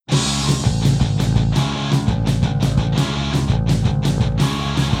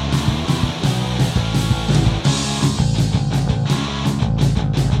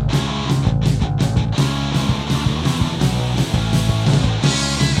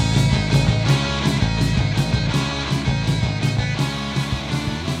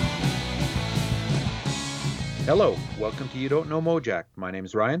Hello, welcome to You Don't Know Mojack. My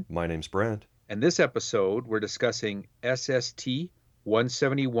name's Ryan, My name's Brant. and this episode we're discussing SST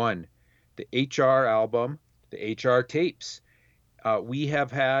 171, the HR album, the HR tapes. We have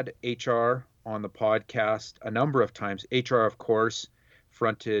had HR on the podcast a number of times. HR, of course,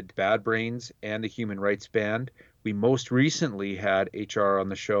 fronted Bad Brains and the Human Rights Band. We most recently had HR on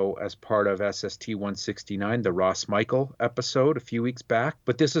the show as part of SST 169, the Ross Michael episode a few weeks back.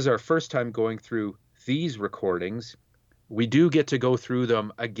 But this is our first time going through these recordings. We do get to go through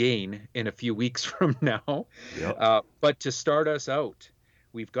them again in a few weeks from now. Yep. But to start us out,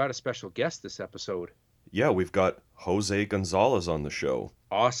 we've got a special guest this episode. Yeah, we've got Jose Gonzalez on the show.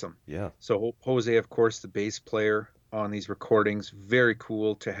 Awesome. Yeah. So Jose, of course, the bass player on these recordings. Very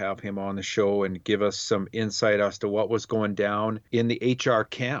cool to have him on the show and give us some insight as to what was going down in the HR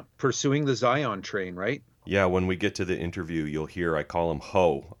camp, pursuing the Zion train, right? Yeah, when we get to the interview, you'll hear I call him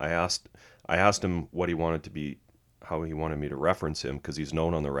Ho. I asked him what he wanted to be, how he wanted me to reference him, because he's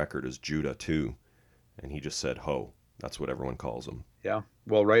known on the record as Judah too. And he just said Ho. That's what everyone calls him. Yeah.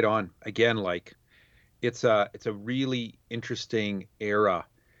 Well, right on. Again, like it's a really interesting era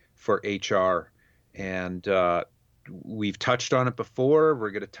for HR, and we've touched on it before.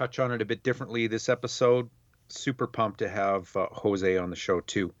 We're going to touch on it a bit differently this episode. Super pumped to have Jose on the show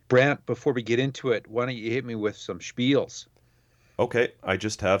too. Brant, before we get into it, why don't you hit me with some spiels? Okay, I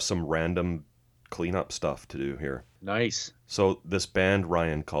just have some random cleanup stuff to do here. Nice. So this band,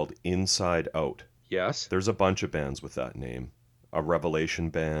 Ryan, called Inside Out. Yes, There's a bunch of bands with that name. A Revelation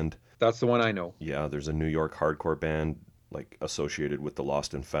band. that's the one I know. Yeah, there's a New York hardcore band like associated with the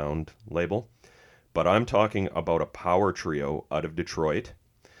Lost and Found label. But I'm talking about a power trio out of Detroit.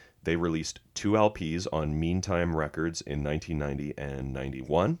 They released 2 LPs on Meantime Records in 1990 and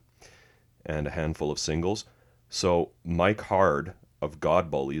 91, and a handful of singles. So Mike Hard of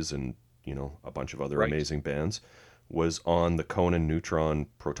God Bullies and, a bunch of other Right. amazing bands was on the Conan Neutron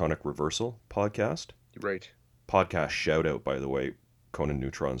Protonic Reversal podcast. Right. Podcast shout out, by the way. Conan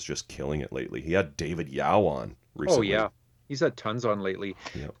Neutron's just killing it lately. He had David Yao on recently. Oh yeah, he's had tons on lately.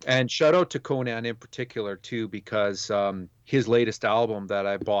 Yep. And shout out to Conan in particular too, because his latest album that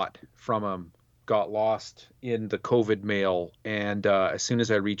I bought from him got lost in the COVID mail, and as soon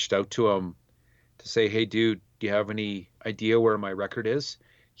as I reached out to him to say, "Hey, dude, do you have any idea where my record is?"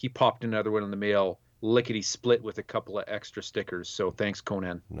 He popped another one in the mail, lickety split with a couple of extra stickers. So thanks,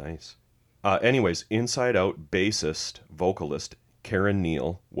 Conan. Nice. Anyways, Inside Out bassist, vocalist Karen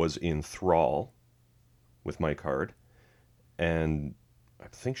Neal was in Thrall with Mike Hard, and I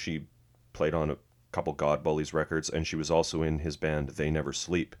think she played on a couple God Bullies records, and she was also in his band They Never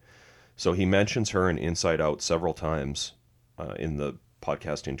Sleep. So he mentions her in Inside Out several times in the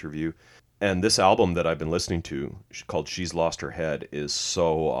podcast interview. And this album that I've been listening to, called She's Lost Her Head, is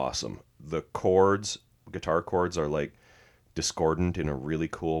so awesome. The chords, guitar chords, are like discordant in a really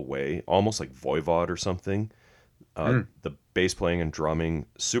cool way, almost like Voivod or something. The bass playing and drumming,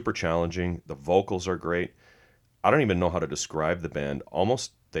 super challenging. The vocals are great. I don't even know how to describe the band.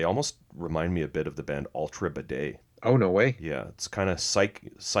 They almost remind me a bit of the band Ultra Bidet. Oh, no way. Yeah, it's kind of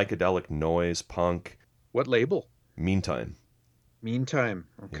psychedelic noise, punk. What label? Meantime. Meantime.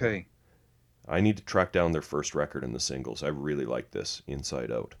 Okay. I need to track down their first record and the singles. I really like this,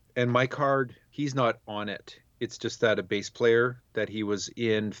 Inside Out. And Mike Hard, he's not on it. It's just that a bass player that he was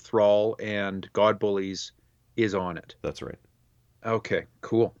in Thrall and God Bullies is on it. That's right. Okay,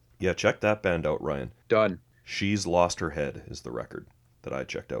 cool. Yeah, check that band out, Ryan. Done. She's Lost Her Head is the record that I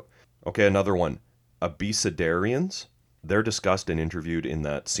checked out. Okay, another one. Abecedarians. They're discussed and interviewed in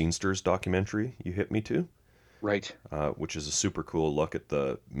that Scenesters documentary you hit me to, Right. which is a super cool look at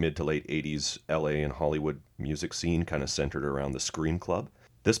the mid to late 80s LA and Hollywood music scene, kind of centered around the Scream Club.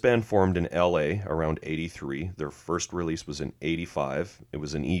 This band formed in LA around 83. Their first release was in 85. It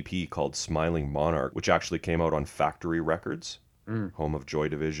was an EP called Smiling Monarch, which actually came out on Factory Records, home of Joy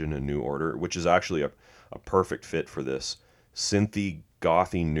Division and New Order, which is actually a perfect fit for this. Synthy,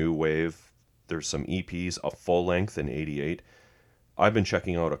 gothy new wave. There's some EPs, a full length in 88. I've been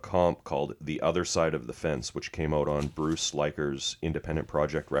checking out a comp called The Other Side of the Fence, which came out on Bruce Leiker's Independent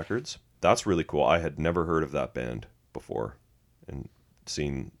Project Records. That's really cool. I had never heard of that band before and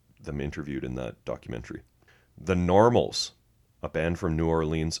seen them interviewed in that documentary. The Normals, a band from New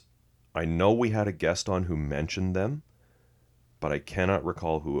Orleans. I know we had a guest on who mentioned them, but I cannot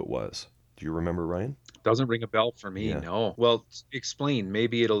recall who it was. Do you remember, Ryan? Doesn't ring a bell for me, Yeah. no. Well, explain.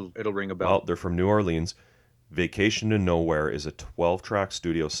 Maybe it'll ring a bell. Well, they're from New Orleans. Vacation to Nowhere is a 12-track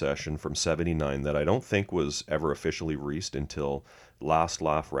studio session from 79 that I don't think was ever officially released until Last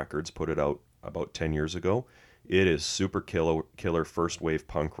Laugh Records put it out about 10 years ago. It is super killer first wave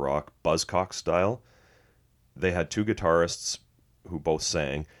punk rock, Buzzcock style. They had two guitarists who both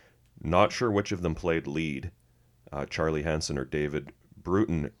sang. Not sure which of them played lead, Charlie Hansen or David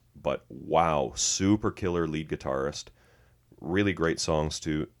Bruton, but wow, super killer lead guitarist. Really great songs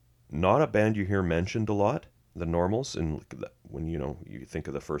too. Not a band you hear mentioned a lot, the Normals, and when you think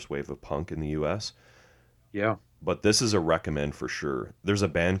of the first wave of punk in the U.S. Yeah. But this is a recommend for sure. There's a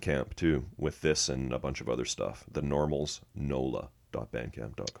Bandcamp too with this and a bunch of other stuff. The Normals,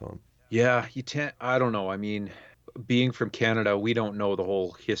 nola.bandcamp.com. Yeah, I don't know. I mean, being from Canada, we don't know the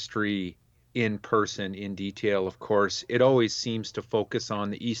whole history in person in detail, of course. It always seems to focus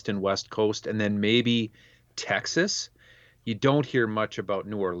on the East and West Coast and then maybe Texas. You don't hear much about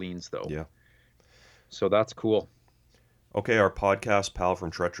New Orleans though. Yeah. So that's cool. Okay, our podcast pal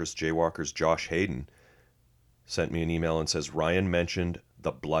from Treacherous Jaywalkers, Josh Hayden, sent me an email and says Ryan mentioned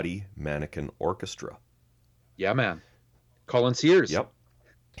the Bloody Mannequin Orchestra. Yeah, man. Colin Sears. Yep.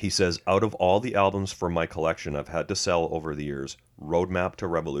 He says, out of all the albums from my collection I've had to sell over the years, Roadmap to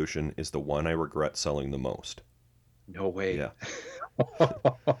Revolution is the one I regret selling the most. No way. Yeah.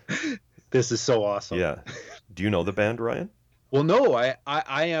 This is so awesome. Yeah. Do you know the band, Ryan? Well, no, I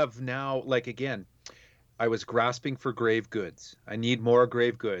have now, like, again, I was grasping for grave goods. I need more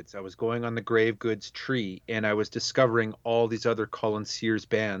grave goods. I was going on the grave goods tree and I was discovering all these other Colin Sears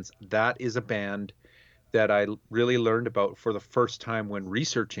bands. That is a band that I really learned about for the first time when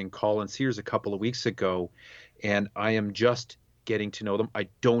researching Colin Sears a couple of weeks ago. And I am just getting to know them. I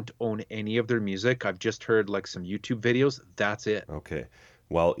don't own any of their music. I've just heard like some YouTube videos. That's it. Okay.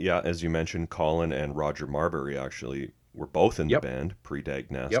 Well, yeah, as you mentioned, Colin and Roger Marbury actually were both in the Yep. band pre-Dag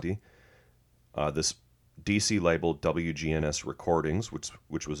Yep. Nasty. This DC label WGNS Recordings,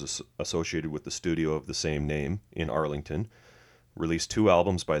 which was associated with the studio of the same name in Arlington, released two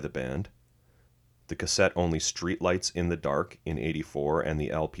albums by the band. The cassette only Streetlights in the Dark in 84 and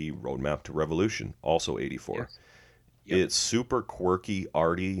the LP Roadmap to Revolution, also 84. Yes. Yep. It's super quirky,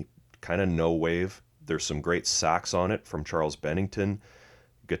 arty, kind of no wave. There's some great sax on it from Charles Bennington.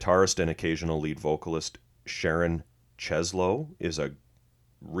 Guitarist and occasional lead vocalist Sharon Cheslow is a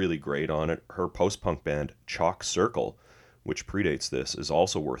really great on it. Her post-punk band Chalk Circle, which predates this, is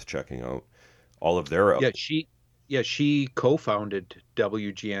also worth checking out. All of their she co-founded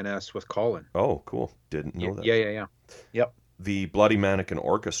WGNS with Colin. Oh, cool. Didn't know that. Yeah. Yep. The Bloody Mannequin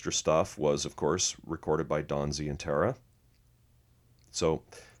Orchestra stuff was, of course, recorded by Don Z and Tara. So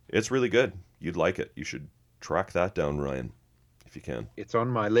it's really good. You'd like it. You should track that down, Ryan, if you can. It's on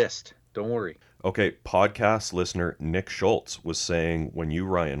my list. Don't worry. Okay, podcast listener Nick Schultz was saying when you,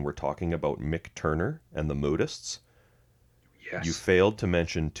 Ryan, were talking about Mick Turner and the Moodists, Yes. you failed to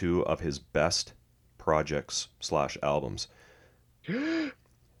mention two of his best projects/albums.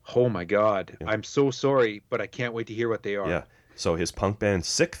 Oh my God. Yeah. I'm so sorry, but I can't wait to hear what they are. Yeah. So his punk band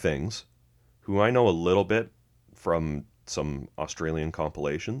Sick Things, who I know a little bit from some Australian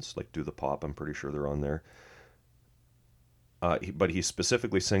compilations, like Do the Pop, I'm pretty sure they're on there. But he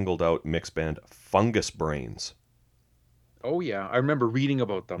specifically singled out Mick's band Fungus Brains. Oh yeah. I remember reading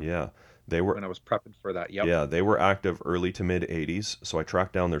about them Yeah. They were when I was prepping for that. Yep. Yeah, they were active early to mid 80s, so I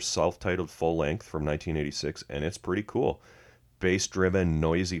tracked down their self-titled full length from 1986 and it's pretty cool. Bass-driven,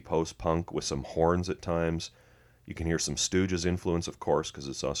 noisy post-punk with some horns at times. You can hear some Stooges influence, of course, because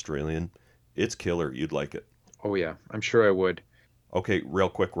it's Australian. It's killer. You'd like it. Oh yeah. I'm sure I would. Okay, real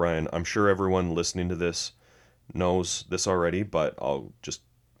quick, Ryan. I'm sure everyone listening to this knows this already, but I'll just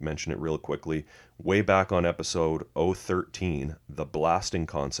mention it real quickly. Way back on episode 013, the Blasting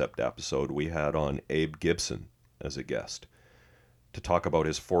Concept episode, we had on Abe Gibson as a guest to talk about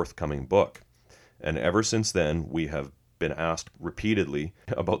his forthcoming book. And ever since then, we have been asked repeatedly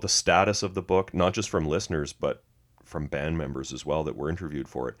about the status of the book, not just from listeners, but from band members as well that were interviewed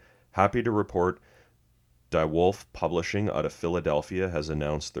for it. Happy to report Die Wolf Publishing out of Philadelphia has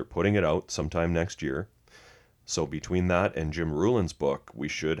announced they're putting it out sometime next year. So between that and Jim Rulin's book, we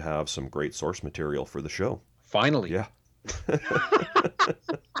should have some great source material for the show. Finally. Yeah.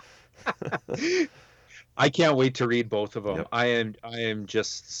 I can't wait to read both of them. Yep. I am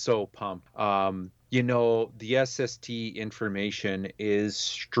just so pumped. The SST information is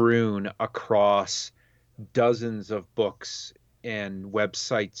strewn across dozens of books and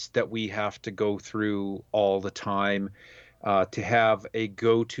websites that we have to go through all the time. To have a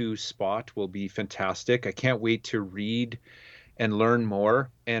go-to spot will be fantastic. I can't wait to read and learn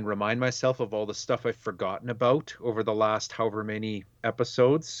more and remind myself of all the stuff I've forgotten about over the last however many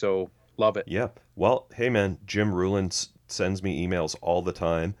episodes. So love it. Yeah. Well, hey man, Jim Rulin sends me emails all the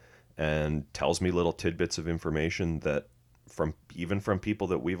time and tells me little tidbits of information that from people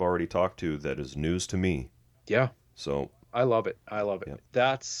that we've already talked to that is news to me. Yeah. So I love it. I love it. Yep.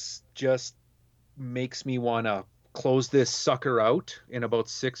 That's just makes me want to close this sucker out in about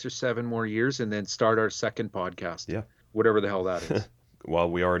 6 or 7 more years and then start our second podcast, Yeah. whatever the hell that is. Well,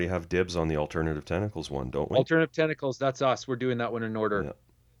 we already have dibs on the Alternative Tentacles one, don't we? Alternative Tentacles, that's us. We're doing that one in order. Yeah.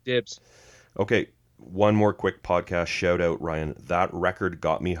 Dibs. Okay, one more quick podcast shout out, Ryan. That record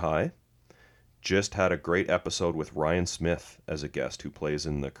got me high. Just had a great episode with Ryan Smith as a guest, who plays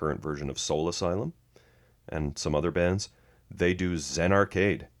in the current version of Soul Asylum and some other bands. They do Zen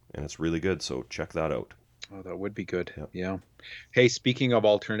Arcade, and it's really good, so check that out. Oh, that would be good. Yep. Yeah. Hey, speaking of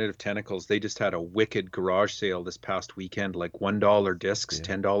Alternative Tentacles, they just had a wicked garage sale this past weekend, like $1 discs, Yeah.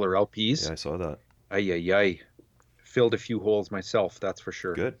 $10 LPs. Yeah, I saw that. Ay, ay, ay. Filled a few holes myself, that's for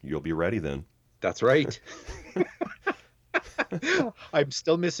sure. Good. You'll be ready then. That's right. I'm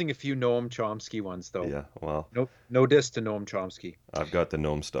still missing a few Noam Chomsky ones, though. Yeah, well, No diss to Noam Chomsky. I've got the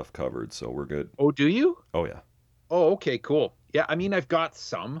gnome stuff covered, so we're good. Oh, do you? Oh, yeah. Oh, okay, cool. Yeah, I mean, I've got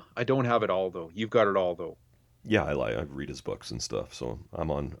some. I don't have it all, though. You've got it all, though. Yeah, I read his books and stuff, so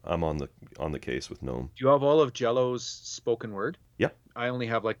I'm on the case with gnome. Do you have all of Jello's spoken word? Yeah. I only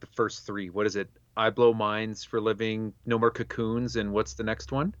have like the first three. What is it? I blow minds for living, no more cocoons, and what's the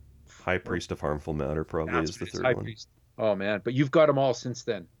next one? High Priest of Harmful Matter probably That's is the what it is, third High one. Priest. Oh man, but you've got them all since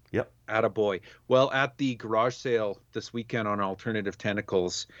then. Yep. Attaboy. Well, at the garage sale this weekend on Alternative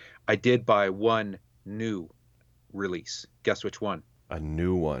Tentacles, I did buy one new release. Guess which one? A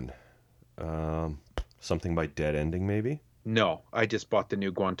new one. Something by Dead Ending, maybe? No, I just bought the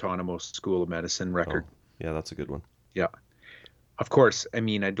new Guantanamo School of Medicine record. Oh, yeah, that's a good one. Yeah. Of course, I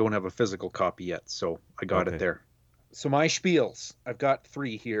mean, I don't have a physical copy yet, so I got Okay. it there. So my spiels, I've got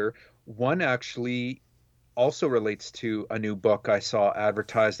three here. One actually also relates to a new book I saw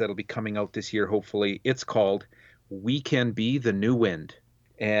advertised that'll be coming out this year, hopefully. It's called We Can Be the New Wind,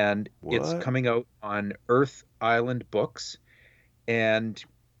 and it's What? coming out on Earth Island Books, and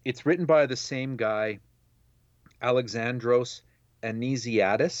it's written by the same guy, Alexandros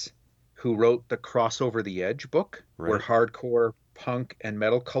Anisiadis, who wrote the Crossover the Edge book, where Right. hardcore, punk, and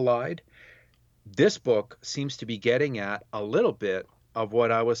metal collide. This book seems to be getting at a little bit of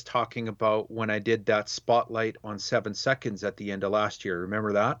what I was talking about when I did that spotlight on 7 Seconds at the end of last year.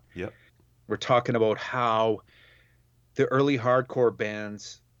 Remember that? Yep. We're talking about how the early hardcore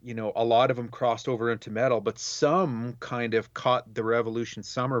bands, a lot of them crossed over into metal, but some kind of caught the Revolution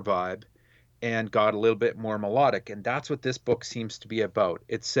Summer vibe and got a little bit more melodic. And that's what this book seems to be about.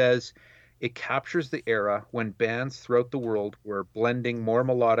 It says it captures the era when bands throughout the world were blending more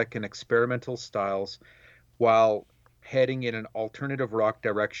melodic and experimental styles while heading in an alternative rock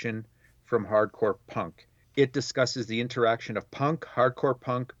direction from hardcore punk. It discusses the interaction of punk, hardcore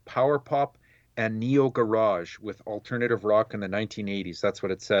punk, power pop, and neo garage with alternative rock in the 1980s. That's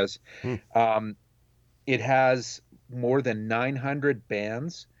what it says. Hmm. It has more than 900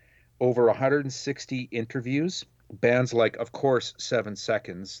 bands, over 160 interviews. Bands like, of course, 7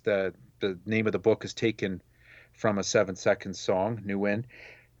 Seconds. The name of the book is taken from a 7 Seconds song, New Wind.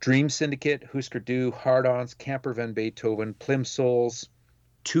 Dream Syndicate, Husker Du, Hard-Ons, Camper Van Beethoven, Plimsouls,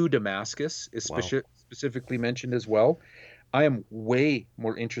 To Damascus is Wow. specifically mentioned as well. I am way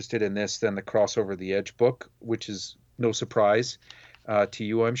more interested in this than the Crossover the Edge book, which is no surprise to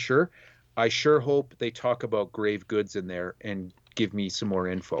you, I'm sure. I sure hope they talk about grave goods in there and give me some more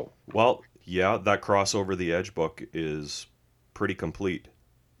info. Well, yeah, that Crossover the Edge book is pretty complete.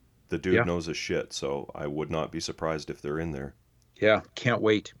 The dude Yeah. knows his shit, so I would not be surprised if they're in there. Yeah, can't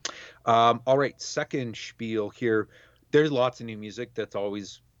wait. All right, second spiel here. There's lots of new music that's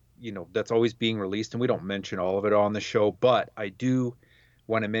always being released, and we don't mention all of it on the show, but I do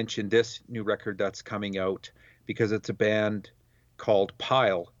want to mention this new record that's coming out because it's a band called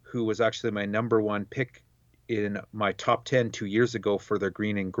Pile, who was actually my number one pick in my top 10 2 years ago for their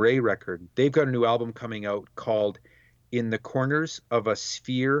Green and Gray record. They've got a new album coming out called In the Corners of a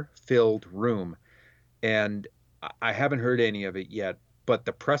Sphere-Filled Room, and I haven't heard any of it yet, but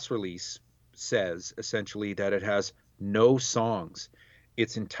the press release says essentially that it has no songs.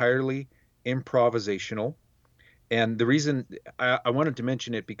 It's entirely improvisational. And the reason I wanted to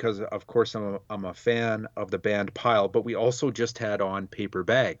mention it because, of course, I'm a fan of the band Pile, but we also just had on Paper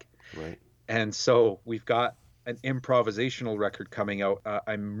Bag. Right. And so we've got an improvisational record coming out.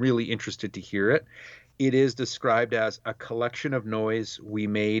 I'm really interested to hear it. It is described as a collection of noise we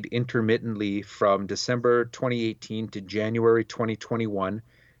made intermittently from December 2018 to January 2021,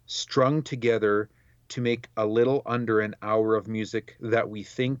 strung together to make a little under an hour of music that we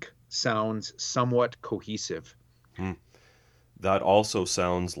think sounds somewhat cohesive. That also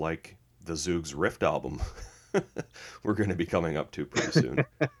sounds like the Zoogs Rift album we're going to be coming up to pretty soon.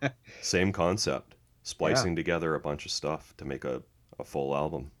 Same concept, splicing together a bunch of stuff to make a full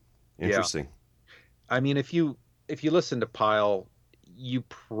album. Interesting. I mean, if you listen to Pyle, you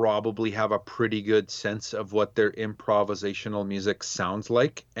probably have a pretty good sense of what their improvisational music sounds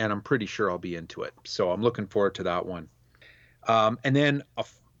like, and I'm pretty sure I'll be into it. So I'm looking forward to that one. And then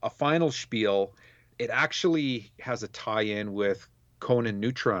a final spiel. It actually has a tie-in with Conan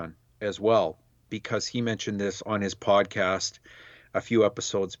Neutron as well, because he mentioned this on his podcast a few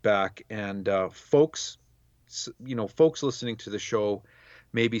episodes back. And folks listening to the show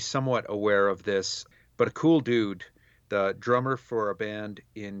may be somewhat aware of this, but a cool dude, the drummer for a band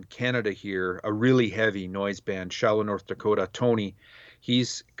in Canada here, a really heavy noise band, Shallow, North Dakota, Tony,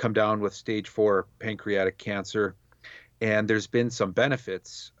 he's come down with stage 4 pancreatic cancer. And there's been some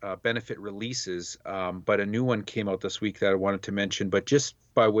benefit releases, but a new one came out this week that I wanted to mention. But just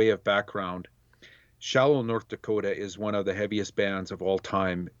by way of background, Shallow, North Dakota is one of the heaviest bands of all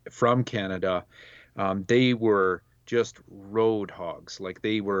time from Canada. They were just road hogs. Like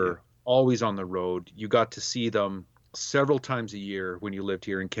they Yeah. were always on the road. You got to see them several times a year when you lived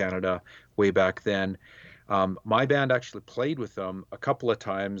here in Canada way back then. My band actually played with them a couple of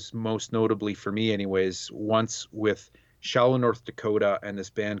times, most notably for me, anyways, once with Shallow, North Dakota, and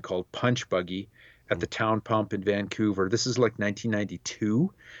this band called Punch Buggy at Mm. the Town Pump in Vancouver. This is like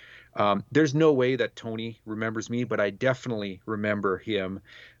 1992. There's no way that Tony remembers me, but I definitely remember him,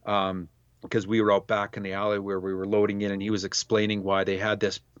 because we were out back in the alley where we were loading in, and he was explaining why they had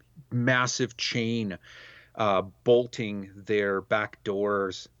this massive chain bolting their back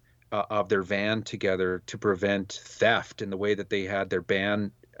doors of their van together to prevent theft, and the way that they had their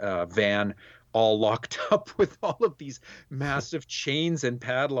van all locked up with all of these massive chains and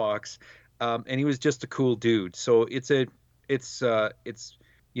padlocks. And he was just a cool dude. So it's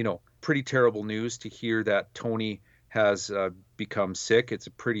pretty terrible news to hear that Tony has become sick. It's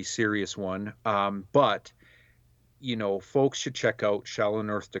a pretty serious one. But folks should check out Shallow,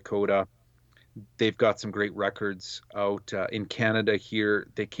 North Dakota. They've got some great records out in Canada here.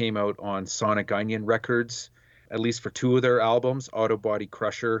 They came out on Sonic Onion Records, at least for two of their albums, Auto Body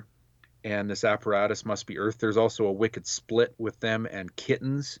Crusher and This Apparatus Must Be Earth. There's also a wicked split with them and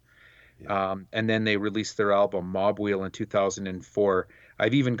Kittens. Yeah. And then they released their album Mob Wheel in 2004.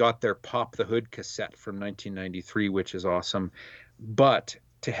 I've even got their Pop the Hood cassette from 1993, which is awesome. But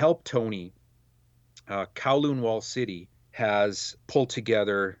to help Tony, Kowloon Wall City has pulled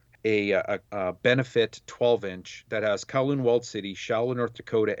together a benefit 12-inch that has Kowloon Walled City, Shallow, North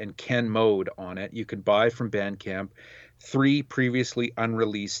Dakota, and Ken Mode on it. You can buy from Bandcamp. 3 previously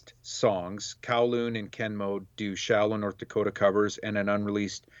unreleased songs. Kowloon and Ken Mode do Shallow, North Dakota covers and an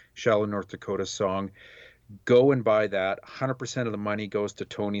unreleased Shallow, North Dakota song. Go and buy that. 100% of the money goes to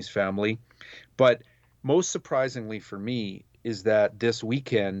Tony's family. But most surprisingly for me is that this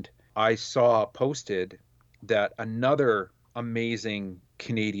weekend I saw posted that another amazing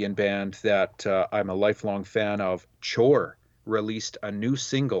Canadian band that I'm a lifelong fan of, Chore, released a new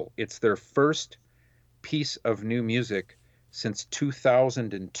single. It's their first piece of new music since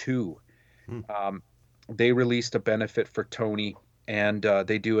 2002. Mm. They released a benefit for Tony, and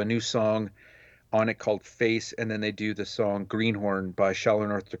they do a new song on it called Face, and then they do the song Greenhorn by Shallow,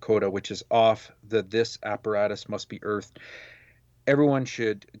 North Dakota, which is off the This Apparatus Must Be Earth. Everyone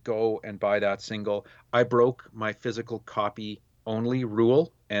should go and buy that single. I broke my physical copy only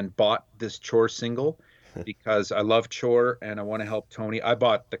rule and bought this Chore single because I love Chore and I want to help Tony. I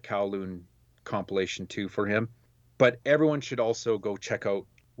bought the Kowloon compilation too for him. But everyone should also go check out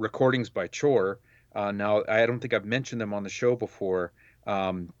recordings by Chore. Now, I don't think I've mentioned them on the show before,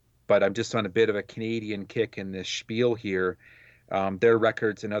 but I'm just on a bit of a Canadian kick in this spiel here. Their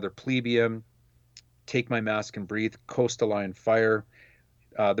records, Another Plebeian, Take My Mask and Breathe, Coastal Fire.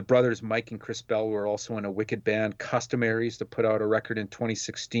 The brothers Mike and Chris Bell were also in a wicked band, Customaries, to put out a record in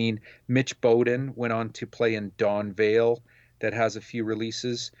 2016. Mitch Bowden went on to play in Dawn Vale, that has a few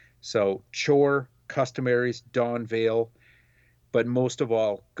releases. So Chore, Customaries, Dawn Vale. But most of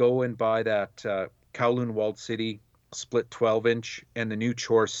all, go and buy that Kowloon Walled City split 12-inch and the new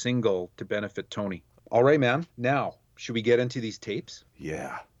Chore single to benefit Tony. All right, man. Now, should we get into these tapes?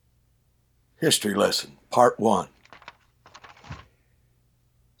 Yeah. History Lesson, Part 1.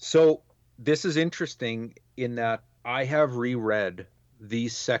 So this is interesting in that I have reread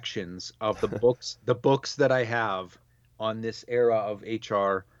these sections of the books that I have on this era of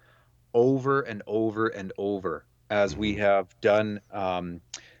HR over and over and over as we have done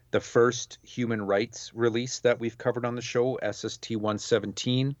the first human rights release that we've covered on the show, SST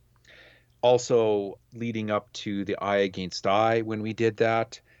 117. Also leading up to the Eye Against Eye when we did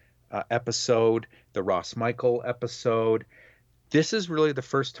that episode, the Ross Michael episode. This is really the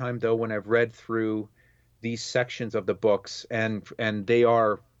first time, though, when I've read through these sections of the books, and they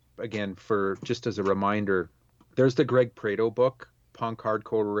are again, for just as a reminder, there's the Greg Prado book, Punk,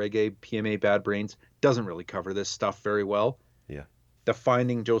 Hardcore, Reggae, PMA, Bad Brains. Doesn't really cover this stuff very well. Yeah. The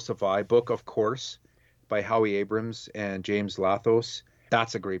Finding Joseph I book, of course, by Howie Abrams and James Lathos.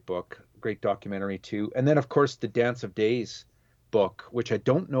 That's a great book, great documentary too. And then, of course, the Dance of Days book, which I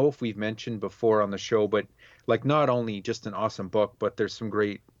don't know if we've mentioned before on the show, but like not only just an awesome book, but there's some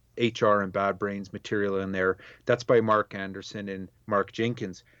great HR and Bad Brains material in there. That's by Mark Anderson and Mark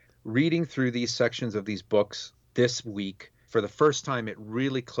Jenkins. Reading through these sections of these books this week, for the first time, it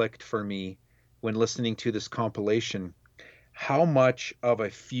really clicked for me when listening to this compilation how much of a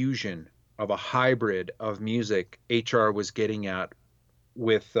fusion, of a hybrid of music HR was getting at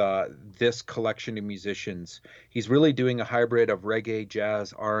with this collection of musicians. He's really doing a hybrid of reggae,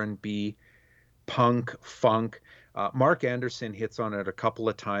 jazz, R&B, punk, funk. Mark Anderson hits on it a couple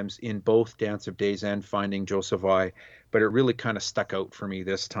of times in both Dance of Days and Finding Joseph I, but it really kind of stuck out for me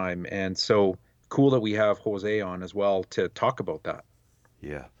this time. And so cool that we have Jose on as well to talk about that.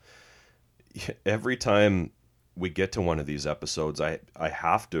 Yeah. Every time we get to one of these episodes, I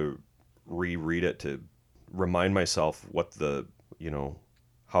have to reread it to remind myself what the,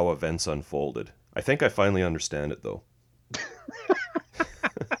 how events unfolded. I think I finally understand it, though.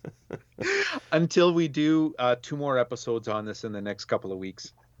 Until we do 2 more episodes on this in the next couple of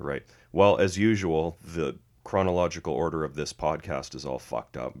weeks. Right. Well, as usual, the chronological order of this podcast is all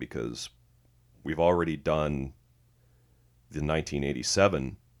fucked up because we've already done the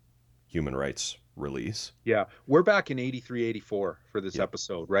 1987 human rights release. Yeah. We're back in 83, 84 for this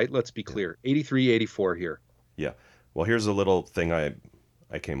episode, right? Let's be clear. 83, 84 here. Yeah. Well, here's a little thing I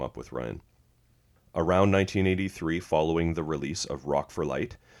came up with, Ryan. Around 1983, following the release of Rock for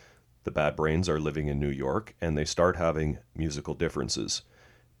Light, the Bad Brains are living in New York, and they start having musical differences.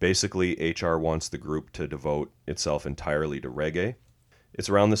 Basically, HR wants the group to devote itself entirely to reggae. It's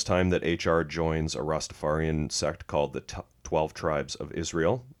around this time that HR joins a Rastafarian sect called the 12 Tribes of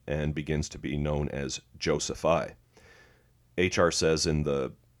Israel and begins to be known as Joseph I. HR says in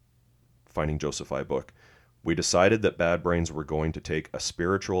the Finding Joseph I book, "We decided that Bad Brains were going to take a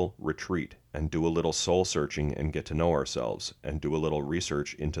spiritual retreat and do a little soul searching and get to know ourselves and do a little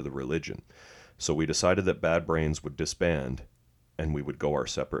research into the religion. So we decided that Bad Brains would disband and we would go our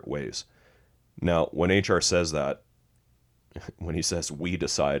separate ways." Now, when HR says that, when he says we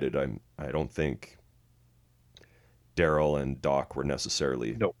decided, I don't think Daryl and Doc were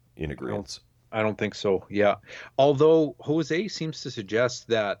necessarily in agreement. I don't think so. Yeah. Although Jose seems to suggest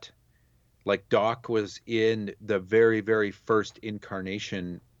that like Doc was in the very, very first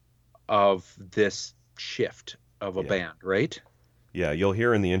incarnation of this shift of a band, right? Yeah, you'll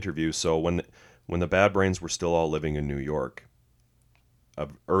hear in the interview. So when the Bad Brains were still all living in New York,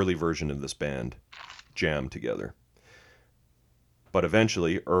 an early version of this band jammed together. But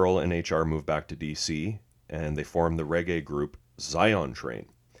eventually, Earl and HR moved back to D.C., and they formed the reggae group Zion Train.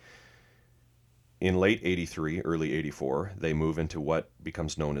 In late 83, early 84, they move into what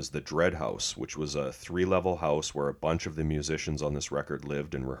becomes known as the Dread House, which was a 3-level house where a bunch of the musicians on this record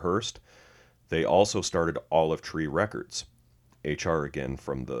lived and rehearsed. They also started Olive Tree Records. HR again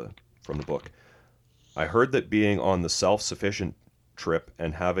from the book. "I heard that being on the self-sufficient trip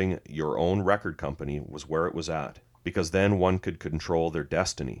and having your own record company was where it was at, because then one could control their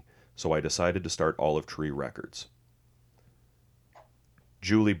destiny. So I decided to start Olive Tree Records."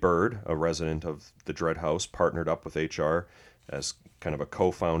 Julie Bird, a resident of the Dread House, partnered up with HR as kind of a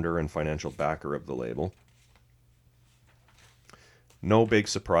co-founder and financial backer of the label. No big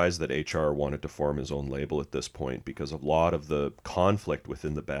surprise that HR wanted to form his own label at this point because a lot of the conflict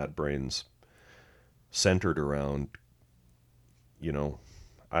within the Bad Brains centered around,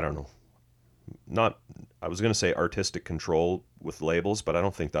 I don't know, I was going to say artistic control with labels, but I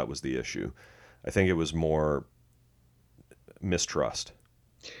don't think that was the issue. I think it was more mistrust.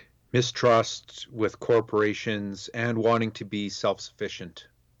 Mistrust with corporations and wanting to be self-sufficient.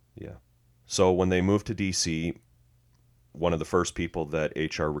 Yeah. So when they moved to D.C., one of the first people that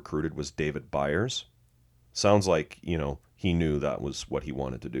HR recruited was David Byers. Sounds like, he knew that was what he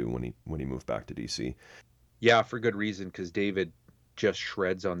wanted to do when he moved back to D.C. Yeah, for good reason, because David just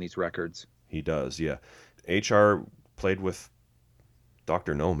shreds on these records. He does, yeah. HR played with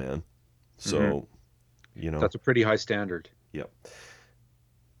Dr. No Man. So, That's a pretty high standard. Yep.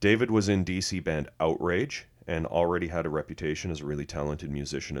 David was in DC band Outrage and already had a reputation as a really talented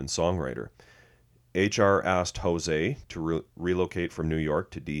musician and songwriter. HR asked Jose to relocate from New York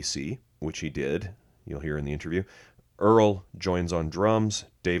to DC, which he did. You'll hear in the interview. Earl joins on drums.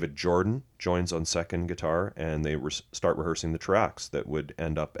 David Jordan joins on second guitar, and they start rehearsing the tracks that would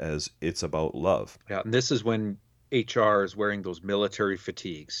end up as It's About Love. Yeah, and this is when HR is wearing those military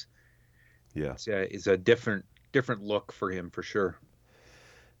fatigues. Yeah. It's a different look for him for sure.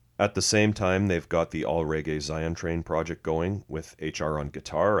 At the same time, they've got the All Reggae Zion Train project going with HR on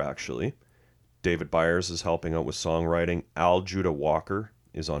guitar, actually. David Byers is helping out with songwriting. Al Judah Walker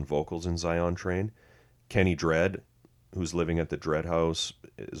is on vocals in Zion Train. Kenny Dredd, who's living at the Dredd House,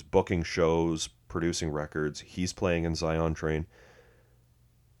 is booking shows, producing records. He's playing in Zion Train.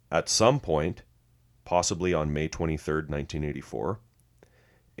 At some point, possibly on May 23rd, 1984,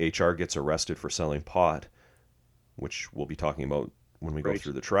 HR gets arrested for selling pot, which we'll be talking about when we go Right.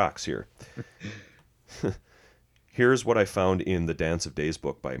 through the tracks here. Here's what I found in the Dance of Days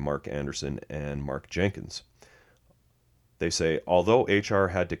book by Mark Anderson and Mark Jenkins. They say, although HR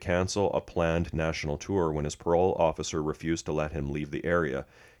had to cancel a planned national tour when his parole officer refused to let him leave the area,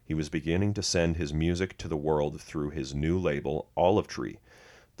 he was beginning to send his music to the world through his new label, Olive Tree.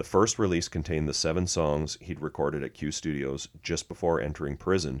 The first release contained the 7 songs he'd recorded at Q Studios just before entering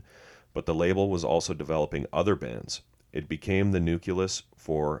prison, but the label was also developing other bands. It became the nucleus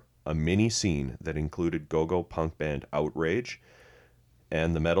for a mini scene that included go-go punk band Outrage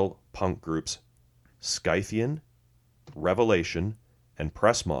and the metal punk groups Scythian, Revelation, and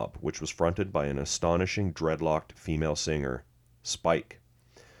Press Mob, which was fronted by an astonishing dreadlocked female singer, Spike.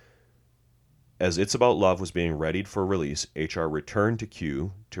 As It's About Love was being readied for release, HR returned to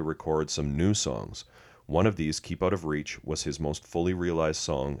Q to record some new songs. One of these, Keep Out of Reach, was his most fully realized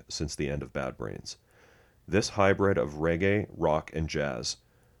song since the end of Bad Brains. This hybrid of reggae, rock, and jazz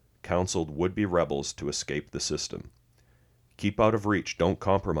counseled would-be rebels to escape the system. Keep out of reach, don't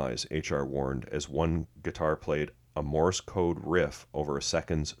compromise, HR warned as one guitar played a Morse code riff over a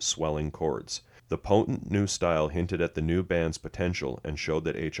second's swelling chords. The potent new style hinted at the new band's potential and showed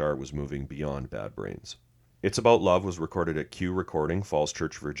that HR was moving beyond Bad Brains. It's About Love was recorded at Q Recording, Falls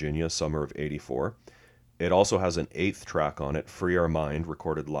Church, Virginia, summer of '84. It also has an 8th track on it, Free Our Mind,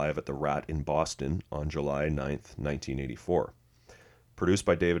 recorded live at the Rat in Boston on July 9th, 1984. Produced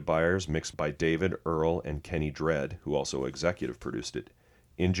by David Byers, mixed by David, Earl, and Kenny Dredd, who also executive produced it.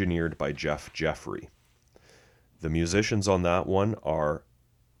 Engineered by Jeff Jeffrey. The musicians on that one are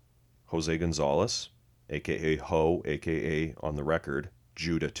Jose Gonzalez, a.k.a. Ho, a.k.a. on the record,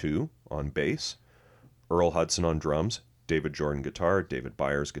 Judah 2 on bass, Earl Hudson on drums, David Jordan guitar, David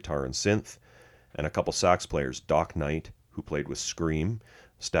Byers guitar and synth, and a couple sax players, Doc Knight, who played with Scream,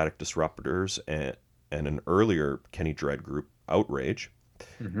 Static Disruptors, and an earlier Kenny Dredd group, Outrage,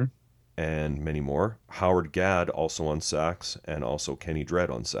 Mm-hmm. and many more. Howard Gadd also on sax, and also Kenny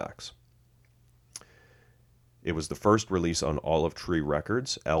Dredd on sax. It was the first release on Olive Tree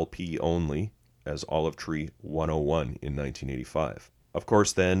Records, LP only, as Olive Tree 101 in 1985. Of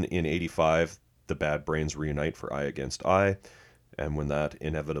course, then, in '85, the Bad Brains reunite for Eye Against Eye, and when that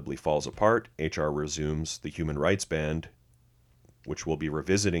inevitably falls apart, HR resumes the Human Rights Band, which we'll be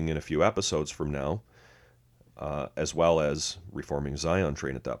revisiting in a few episodes from now, as well as reforming Zion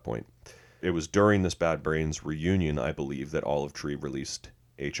Train at that point. It was during this Bad Brains reunion, I believe, that Olive Tree released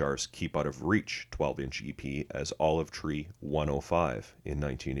HR's Keep Out of Reach 12-inch EP as Olive Tree 105 in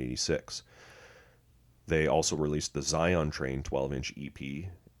 1986. They also released the Zion Train 12-inch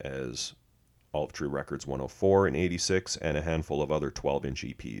EP as Olive Tree Records 104 in '86, and a handful of other 12-inch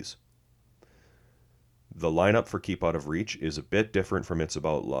EPs. The lineup for Keep Out of Reach is a bit different from It's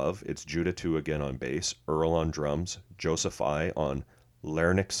About Love. It's Judah 2 again on bass, Earl on drums, Joseph I on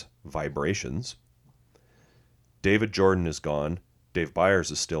larynx vibrations. David Jordan is gone. Dave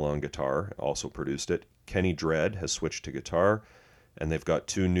Byers is still on guitar, also produced it. Kenny Dredd has switched to guitar, and they've got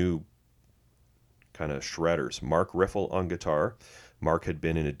 2 new kind of shredders. Mark Riffle on guitar. Mark had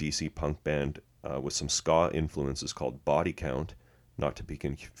been in a DC punk band with some ska influences called Body Count, not to be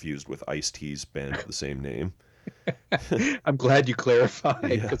confused with Ice-T's band of the same name. I'm glad you clarified,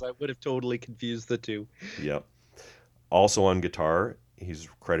 Yeah. because I would have totally confused the two. Yep. Also on guitar, he's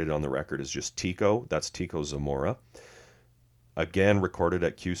credited on the record as just Tico. That's Tico Zamora. Again, recorded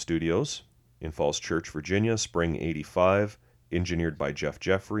at Q Studios in Falls Church, Virginia, spring '85, engineered by Jeff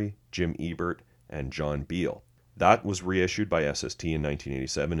Jeffrey, Jim Ebert, and John Beal. That was reissued by SST in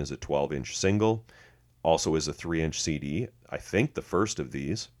 1987 as a 12-inch single, also as a 3-inch CD, I think the first of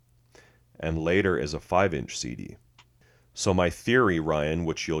these, and later as a 5-inch CD. So my theory, Ryan,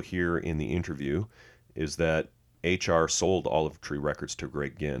 which you'll hear in the interview, is that HR sold Olive Tree Records to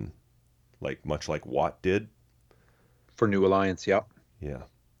Greg Ginn, much like Watt did. For New Alliance, yeah. Yeah.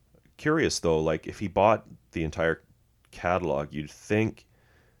 Curious, though, if he bought the entire catalog, you'd think,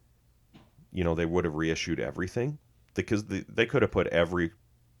 they would have reissued everything, because they could have put every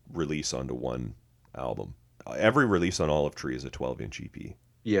release onto one album. Every release on Olive Tree is a 12-inch EP.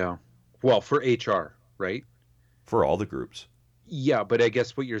 Yeah. Well, for HR, right? for all the groups. Yeah, but I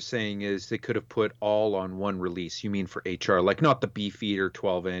guess what you're saying is they could have put all on one release. You mean for HR, like not the Beefeater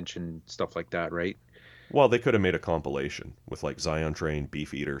 12-inch and stuff like that, right? Well, they could have made a compilation with like Zion Train,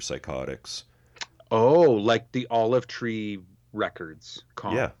 Beefeater, Psychotics. Oh, like the Olive Tree Records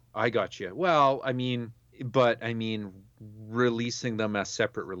comp. Yeah, I got you. Well, I mean, releasing them as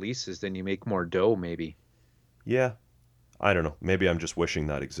separate releases, then you make more dough, maybe. yeah. I don't know. Maybe I'm just wishing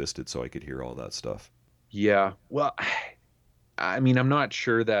that existed so I could hear all that stuff. Yeah. Well, I mean, I'm not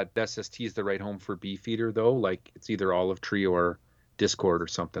sure that SST is the right home for Beefeater, though. Like, it's either Olive Tree or Discord or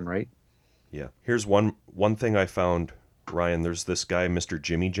something, right? Yeah. Here's one thing I found, Ryan. There's this guy, Mr.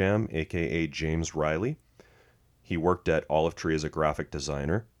 Jimmy Jam, aka James Riley. He worked at Olive Tree as a graphic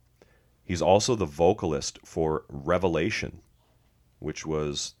designer. He's also the vocalist for Revelation, which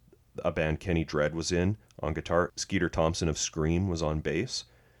was a band Kenny Dread was in on guitar. Skeeter Thompson of Scream was on bass.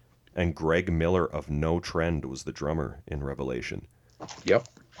 And Greg Miller of No Trend was the drummer in Revelation. Yep.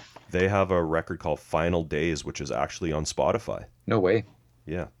 They have a record called Final Days, which is actually on Spotify. No way.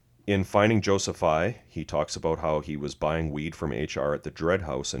 Yeah. In Finding Joseph I, he talks about how he was buying weed from HR at the Dread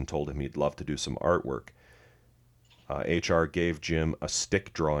House and told him he'd love to do some artwork. HR gave Jim a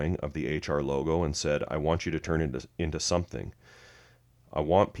stick drawing of the HR logo and said, I want you to turn it into something. I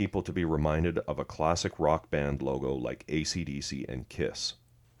want people to be reminded of a classic rock band logo like AC/DC and Kiss.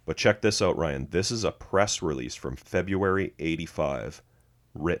 But check this out, Ryan. This is a press release from February 85,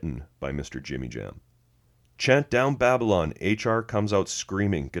 written by Mr. Jimmy Jam. Chant down Babylon, HR comes out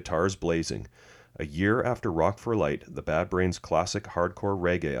screaming, guitars blazing. A year after Rock for Light, the Bad Brains' classic hardcore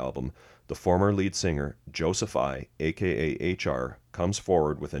reggae album, the former lead singer, Joseph I, aka HR, comes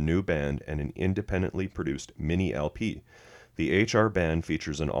forward with a new band and an independently produced mini LP. The HR band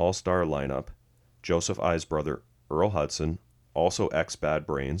features an all-star lineup, Joseph I's brother, Earl Hudson, also ex-Bad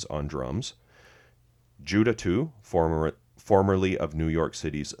Brains, on drums, Judah 2, formerly of New York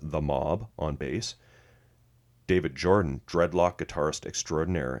City's The Mob, on bass, David Jordan, dreadlock guitarist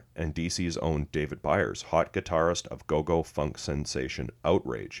extraordinaire, and DC's own David Byers, hot guitarist of go-go funk sensation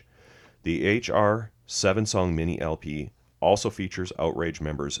Outrage. The HR 7-song mini LP also features Outrage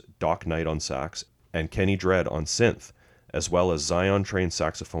members Doc Knight on sax and Kenny Dread on synth, as well as Zion Train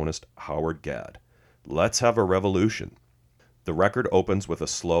saxophonist Howard Gadd. Let's have a revolution. The record opens with a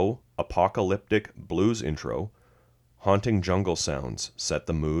slow, apocalyptic blues intro. Haunting jungle sounds set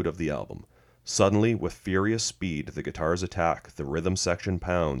the mood of the album. Suddenly, with furious speed, the guitars attack, the rhythm section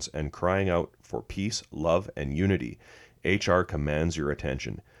pounds, and crying out for peace, love, and unity, HR commands your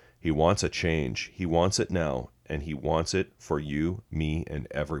attention. He wants a change. He wants it now, and he wants it for you, me, and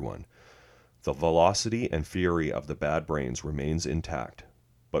everyone. The velocity and fury of the Bad Brains remains intact.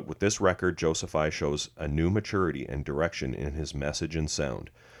 But with this record, Joseph I shows a new maturity and direction in his message and sound.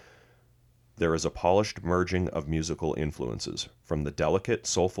 There is a polished merging of musical influences, from the delicate,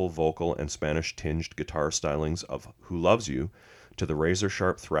 soulful vocal and Spanish-tinged guitar stylings of Who Loves You, to the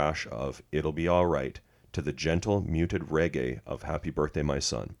razor-sharp thrash of It'll Be Alright, to the gentle, muted reggae of Happy Birthday, My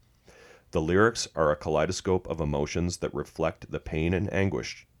Son. The lyrics are a kaleidoscope of emotions that reflect the pain and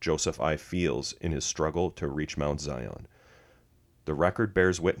anguish Joseph I feels in his struggle to reach Mount Zion. The record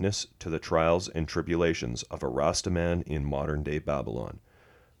bears witness to the trials and tribulations of a Rastaman in modern-day Babylon.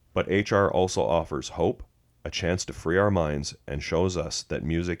 But HR also offers hope, a chance to free our minds, and shows us that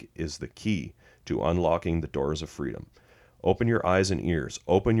music is the key to unlocking the doors of freedom. Open your eyes and ears.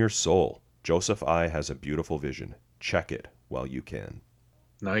 Open your soul. Joseph I has a beautiful vision. Check it while you can.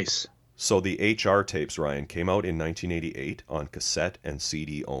 Nice. So the HR tapes, Ryan, came out in 1988 on cassette and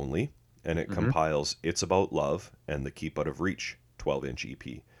CD only, and it compiles It's About Love and the Keep Out of Reach 12-inch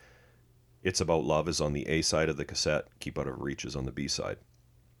EP. It's About Love is on the A side of the cassette, Keep Out of Reach is on the B side.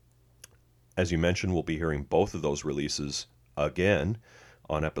 As you mentioned, we'll be hearing both of those releases again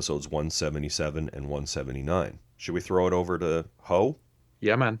on episodes 177 and 179. Should we throw it over to Ho?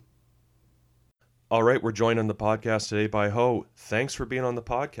 Yeah, man. All right, we're joined on the podcast today by Ho. Thanks for being on the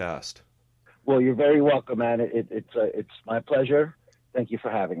podcast. Well, you're very welcome, man. It's my pleasure. Thank you for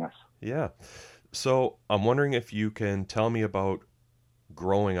having us. Yeah. So I'm wondering if you can tell me about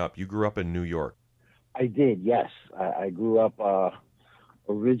growing up. You grew up in New York. I did, yes. I grew up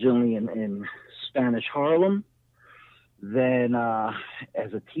originally in Spanish Harlem. Then,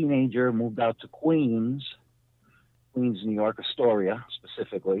 as a teenager, moved out to Queens, New York, Astoria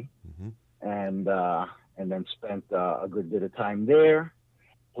specifically, and then spent a good bit of time there.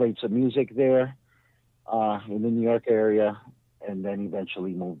 Played some music there in the New York area, and then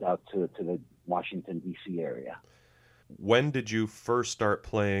eventually moved out to the Washington, D.C. area. When did you first start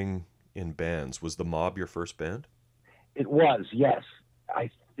playing in bands? Was the Mob your first band? It was, yes. I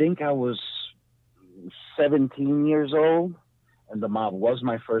think I was 17 years old, and the Mob was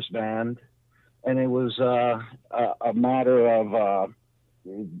my first band. And it was a matter of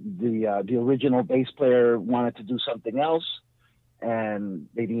the original bass player wanted to do something else, and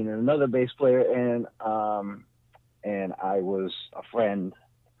they needed another bass player, and I was a friend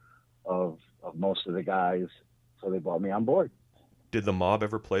of most of the guys, so they brought me on board. Did the Mob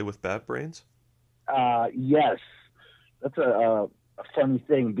ever play with Bad Brains? Yes, that's a funny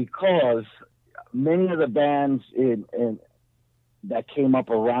thing, because many of the bands in that came up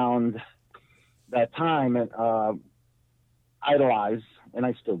around that time and idolized, and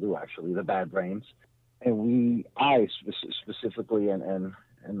I still do actually, the Bad Brains, and I specifically and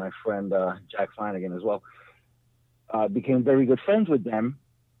my friend Jack Flanagan as well, became very good friends with them,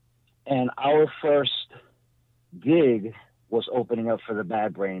 and our first gig was opening up for the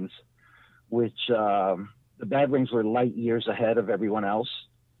Bad Brains, which the Bad Brains were light years ahead of everyone else,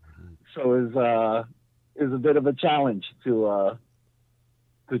 so it was a bit of a challenge to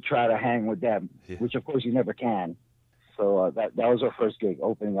try to hang with them, which of course you never can. So that was our first gig,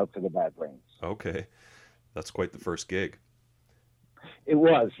 opening up for the Bad Brains. Okay, that's quite the first gig. It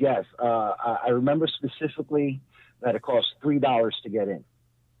was, yes. I remember specifically that it cost $3 to get in.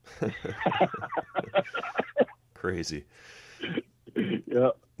 Crazy.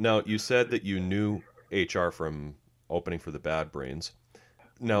 Yeah. Now, you said that you knew HR from opening for the Bad Brains.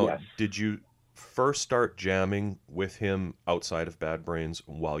 Now, yes. Did you first start jamming with him outside of Bad Brains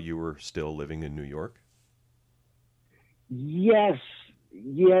while you were still living in New York? Yes,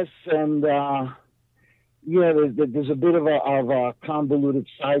 and there's a bit of a convoluted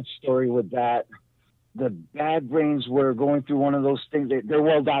side story with that. The Bad Brains were going through one of those things. They're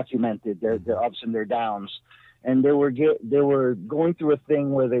well documented. Their ups and their downs, and they were going through a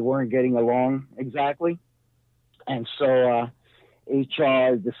thing where they weren't getting along exactly, and so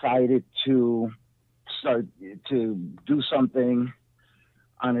HR decided to start to do something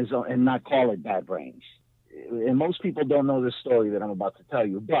on his own and not call it Bad Brains. And most people don't know this story that I'm about to tell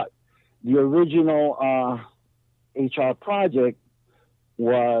you, but the original HR project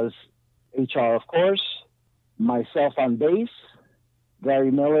was HR, of course, myself on bass,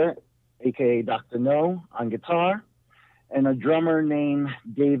 Gary Miller, aka Dr. No, on guitar, and a drummer named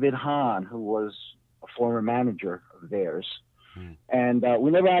David Hahn, who was a former manager of theirs. And we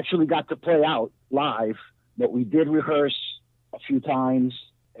never actually got to play out live, but we did rehearse a few times,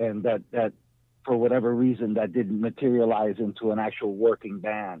 and that for whatever reason that didn't materialize into an actual working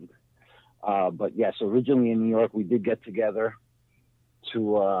band. But yes, originally in New York, we did get together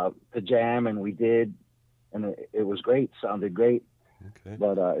to jam, and we did, and it was great, sounded great. Okay.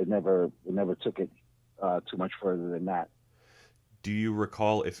 But it never took it too much further than that. Do you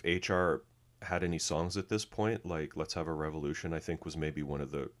recall if HR had any songs at this point? Like Let's Have a Revolution, I think, was maybe one of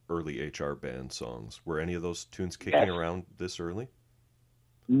the early HR band songs. Were any of those tunes kicking around this early?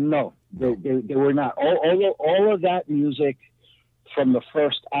 No, they were not. All of that music from the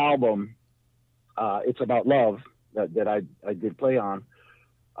first album, It's About Love, that I did play on,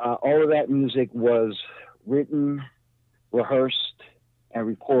 all of that music was written, rehearsed, and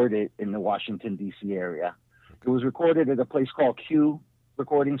recorded in the Washington, D.C. area. It was recorded at a place called Q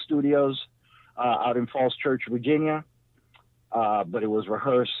Recording Studios out in Falls Church, Virginia, but it was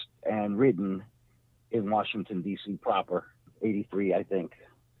rehearsed and written in Washington, D.C. proper, 83, I think.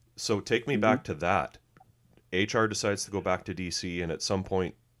 So take me back to that. HR decides to go back to D.C., and at some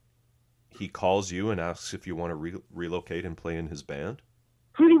point he calls you and asks if you want to relocate and play in his band?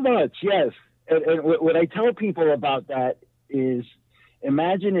 Pretty much, yes. And what I tell people about that is,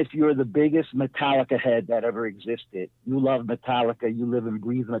 imagine if you're the biggest Metallica head that ever existed. You love Metallica, you live and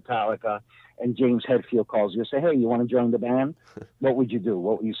breathe Metallica, and James Hetfield calls you and say, hey, you want to join the band? What would you do?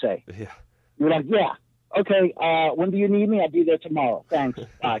 What would you say? Yeah. You're like, yeah, okay, when do you need me? I'll be there tomorrow. Thanks,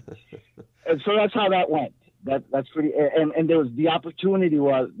 bye. And so that's how that went. That's pretty, and there was, the opportunity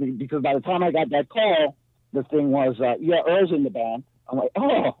was, because by the time I got that call, the thing was, yeah, Earl's in the band. I'm like,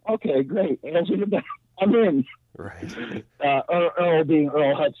 oh, okay, great. Earl's in the band. I'm in. Right. Earl being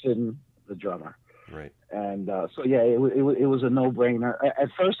Earl Hudson, the drummer. Right. And so, yeah, it was a no-brainer. At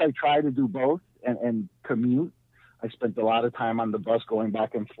first, I tried to do both and commute. I spent a lot of time on the bus going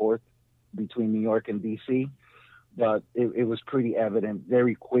back and forth between New York and D.C., but it was pretty evident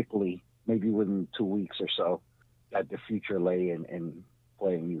very quickly, maybe within 2 weeks or so, that the future lay in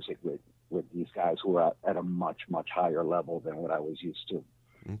playing music with these guys who are at a much, much higher level than what I was used to.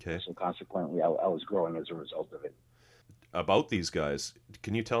 Okay. So consequently, I was growing as a result of it. About these guys,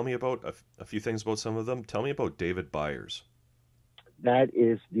 can you tell me about a few things about some of them? Tell me about David Byers. That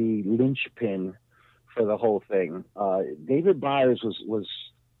is the linchpin for the whole thing. David Byers was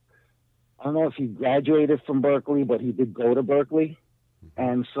I don't know if he graduated from Berkeley, but he did go to Berkeley.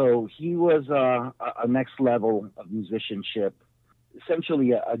 And so he was a next level of musicianship,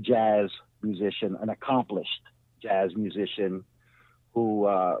 essentially a jazz musician, an accomplished jazz musician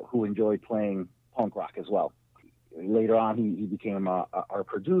who enjoyed playing punk rock as well. Later on, he became our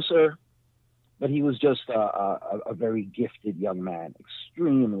producer, but he was just a very gifted young man,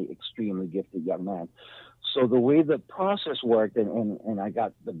 extremely gifted young man. So the way the process worked, and I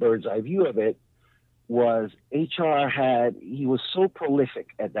got the bird's eye view of it, was he was so prolific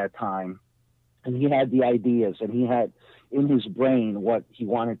at that time, and he had the ideas, and he had in his brain what he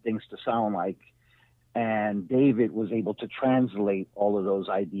wanted things to sound like. And David was able to translate all of those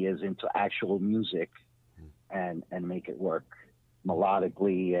ideas into actual music and make it work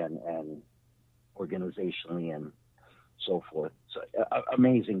melodically and organizationally and so forth. So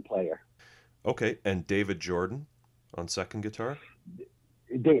amazing player. Okay, and David Jordan on second guitar?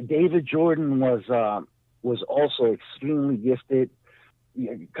 David Jordan was also extremely gifted.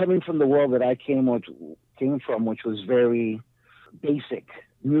 Coming from the world that I came from, which was very basic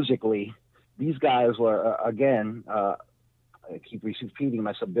musically, these guys were, again, I keep repeating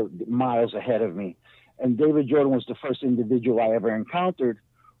myself, they're miles ahead of me. And David Jordan was the first individual I ever encountered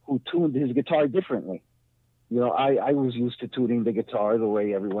who tuned his guitar differently. I was used to tuning the guitar the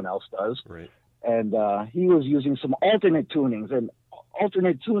way everyone else does. Right. And he was using some alternate tunings. And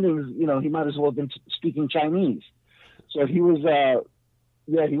alternate tunings, he might as well have been speaking Chinese. So he was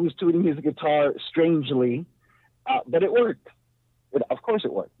tuning his guitar strangely, but it worked. Of course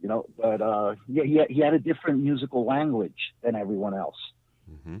it worked, but he had a different musical language than everyone else.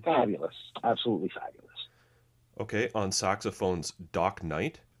 Mm-hmm. Fabulous. Absolutely fabulous. Okay, on saxophones, Doc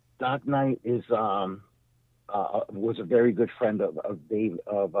Knight. Doc Knight was a very good friend of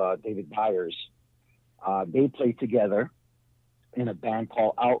David Byers. They played together in a band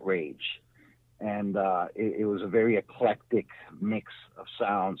called Outrage, and it was a very eclectic mix of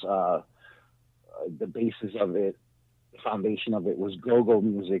sounds. The basis of it, the foundation of it, was go-go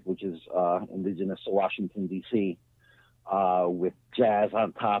music, which is indigenous to Washington, D.C., with jazz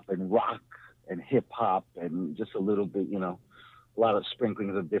on top and rock and hip-hop and just a little bit, a lot of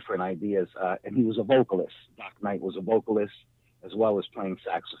sprinklings of different ideas. And he was a vocalist. Doc Knight was a vocalist as well as playing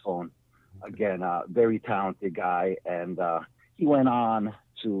saxophone. Again, very talented guy. And he went on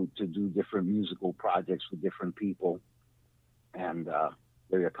to do different musical projects with different people, and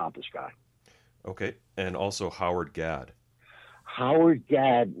very accomplished guy. Okay, and also Howard Gadd. Howard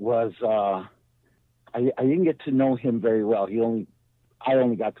Gadd was, I didn't get to know him very well. I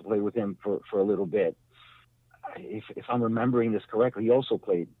only got to play with him for a little bit. If I'm remembering this correctly, he also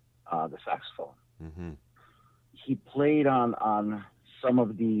played the saxophone. Mm-hmm. He played on some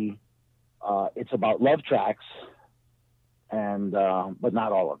of the It's About Love tracks, and but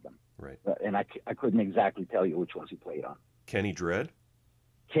not all of them. Right. And I couldn't exactly tell you which ones he played on. Kenny Dread?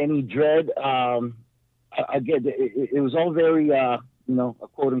 Kenny Dread, again, it was all very, a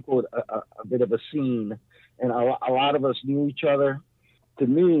quote unquote, a bit of a scene. And a lot of us knew each other. To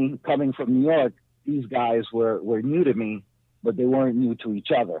me, coming from New York, these guys were new to me, but they weren't new to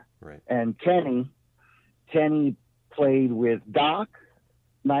each other. Right. And Kenny played with Doc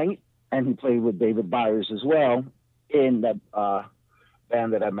Knight, and he played with David Byers as well in that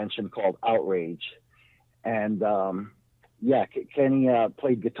band that I mentioned called Outrage. And Kenny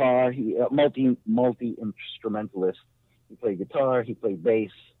played guitar. He multi-instrumentalist. He played guitar. He played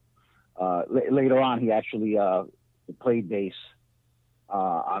bass. Later on, he actually played bass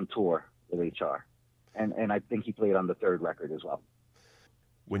on tour with HR, and I think he played on the third record as well.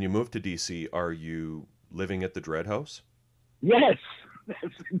 When you moved to DC, are you living at the Dread House? Yes,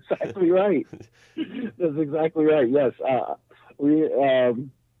 that's exactly right. That's exactly right. Yes, it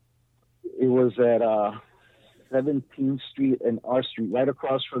was at 17th Street and R Street, right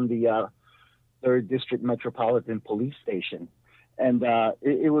across from the 3rd District Metropolitan Police Station. And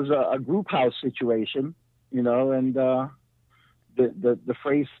it was a group house situation, and the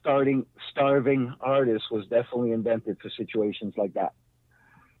phrase starving artist was definitely invented for situations like that.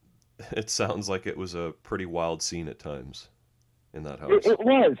 It sounds like it was a pretty wild scene at times in that house. It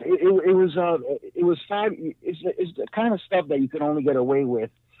was. It was fabulous. It's the kind of stuff that you can only get away with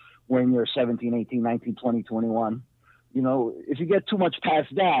when you're 17, 18, 19, 20, 21. If you get too much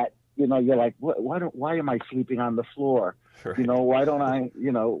past that, you're like, why am I sleeping on the floor? Right. Why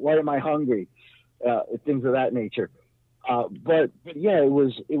am I hungry? Things of that nature. But yeah, it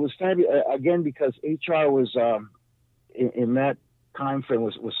was fabulous again, because HR was in that time frame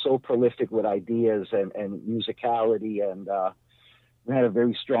was so prolific with ideas and musicality, and we had a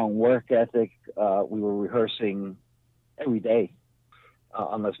very strong work ethic. We were rehearsing every day,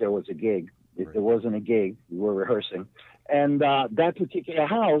 unless there was a gig. If Right. there wasn't a gig, we were rehearsing. And that particular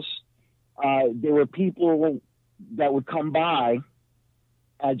house, there were people that would come by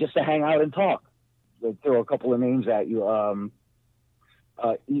just to hang out and talk. They'd throw a couple of names at you.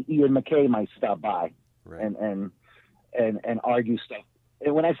 Ian McKay might stop by Right. and argue stuff.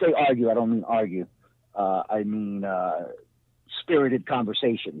 And when I say argue, I don't mean argue. I mean spirited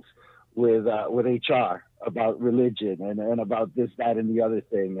conversations with HR about religion and about this, that, and the other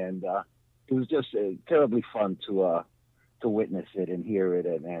thing. And it was just terribly fun to witness it and hear it,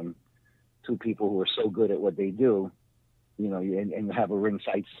 and two people who are so good at what they do, you know, and have a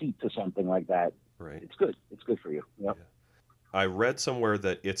ringside seat to something like that. Right. It's good. It's good for you. Yep. Yeah. I read somewhere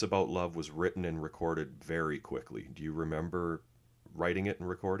that It's About Love was written and recorded very quickly. Do you remember writing it and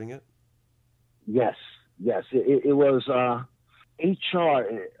recording it? Yes. It was HR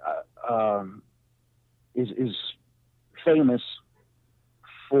is famous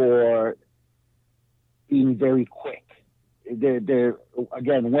for being very quick. They're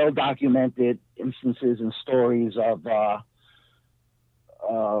again well documented instances and stories of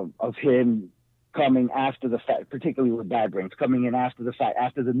him coming after the fact, particularly with Bad Brains, coming in after the fact,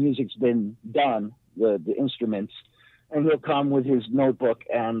 after the music's been done, the instruments, and he'll come with his notebook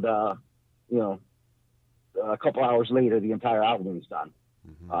and you know, a couple hours later the entire album is done.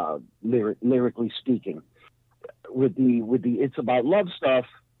 Lyrically speaking. With the It's About Love stuff,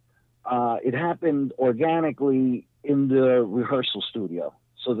 it happened organically in the rehearsal studio.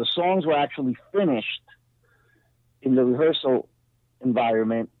 So the songs were actually finished in the rehearsal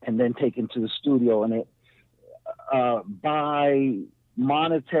environment and then taken to the studio. And it, by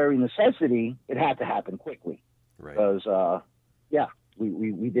monetary necessity, it had to happen quickly. Right. Because,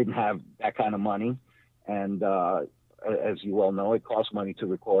 we didn't have that kind of money. And as you well know, it costs money to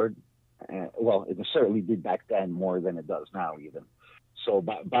record. Well, it certainly did back then more than it does now even. So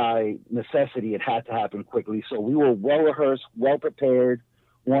by necessity, it had to happen quickly. So we were well rehearsed, well prepared,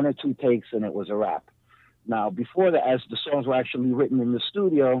 one or two takes, and it was a wrap. Now, before that, as the songs were actually written in the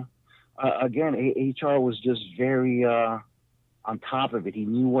studio, again, HR was just very on top of it. He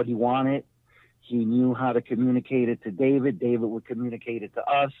knew what he wanted. He knew how to communicate it to David. David would communicate it to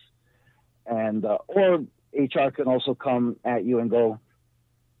us. And or HR can also come at you and go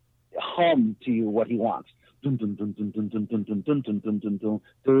hum to you what he wants. And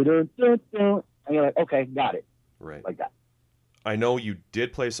you're like, okay, got it. Right. Like that. I know you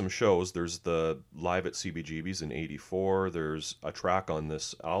did play some shows. There's the Live at CBGB's in '84. There's a track on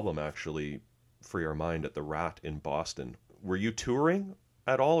this album, actually, Free Our Mind at the Rat in Boston. Were you touring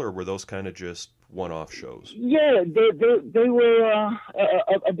at all, or were those kind of just one-off shows? Yeah, they were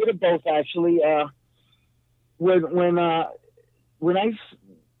a bit of both, actually. When I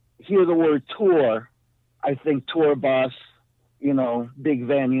hear the word tour, I think tour bus, you know, big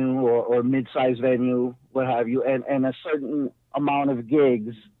venue or mid-sized venue, what have you, and a certain amount of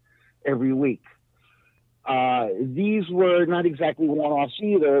gigs every week. These were not exactly one-offs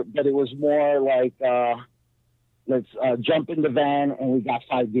either, but it was more like, let's jump in the van and we got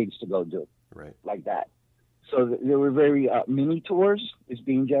 5 gigs to go do. Right. Like that. So they were very mini tours, is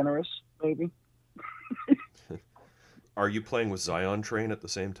being generous, maybe. Are you playing with Zion Train at the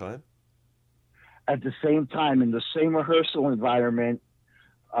same time? At the same time, in the same rehearsal environment,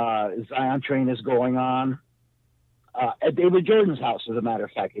 Zion Train is going on at David Jordan's house, as a matter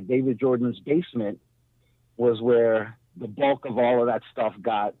of fact. At David Jordan's basement was where the bulk of all of that stuff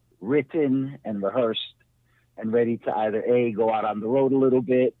got written and rehearsed and ready to either A, go out on the road a little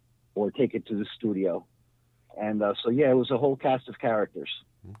bit or take it to the studio. And so, yeah, it was a whole cast of characters.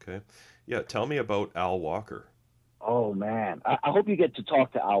 Okay. Yeah, tell me about Al Walker. Oh, man. I hope you get to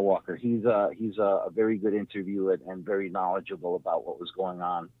talk to Al Walker. He's a very good interviewer and very knowledgeable about what was going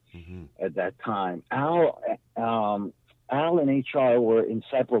on at that time. Al and HR were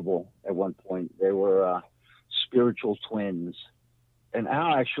inseparable at one point. They were spiritual twins. And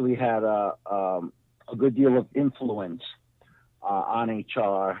Al actually had a good deal of influence on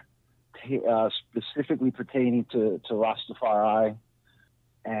HR, specifically pertaining to Rastafari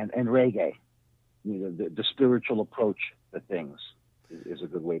and reggae. You know, the spiritual approach to things is a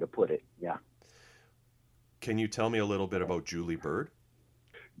good way to put it. Yeah. Can you tell me a little bit about Julie Bird?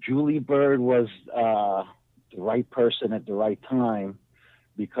 Julie Bird was the right person at the right time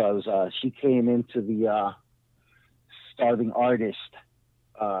because she came into the starving artist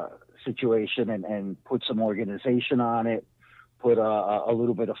situation and put some organization on it, put a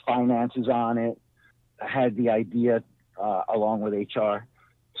little bit of finances on it. I had the idea along with HR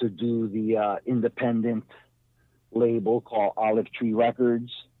to do the independent label called Olive Tree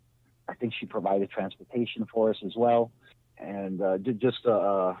Records. I think she provided transportation for us as well. and just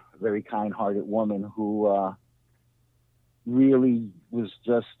a very kind-hearted woman who really was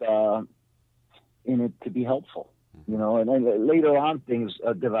just in it to be helpful, you know. And then later on, things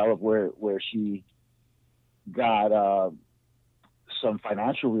developed where she got some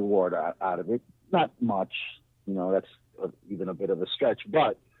financial reward out of it. Not much, you know. That's even a bit of a stretch,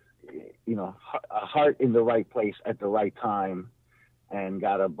 but you know, a heart in the right place at the right time, and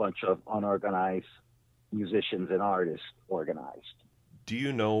got a bunch of unorganized musicians and artists organized. Do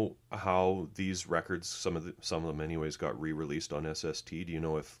you know how these records, some of them anyways, got re-released on SST? Do you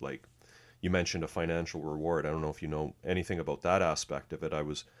know if, like, you mentioned a financial reward? I don't know if you know anything about that aspect of it. I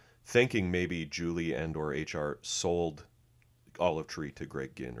was thinking maybe Julie and or HR sold Olive Tree to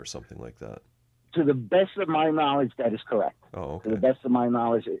Greg Ginn or something like that. To the best of my knowledge, that is correct. Oh, okay. To the best of my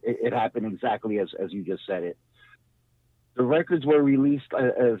knowledge, it happened exactly as you just said it. The records were released,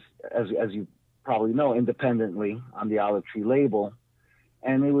 as you probably know, independently on the Olive Tree label,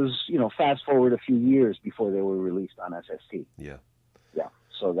 and it was, you know, fast forward a few years before they were released on SST. Yeah. Yeah.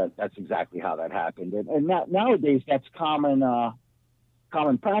 So that's exactly how that happened, and nowadays that's common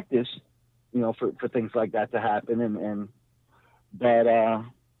practice, you know, for things like that to happen, and that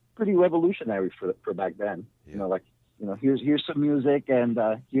pretty revolutionary for back then. Yeah. You know, like, you know, here's some music, and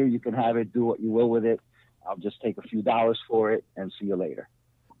here you can have it, do what you will with it. I'll just take a few dollars for it and see you later.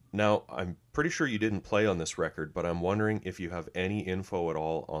 Now, I'm pretty sure you didn't play on this record, but I'm wondering if you have any info at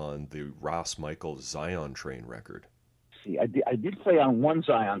all on the Ross Michael Zion Train record. See, I did play on one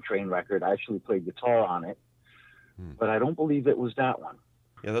Zion Train record. I actually played guitar on it, but I don't believe it was that one.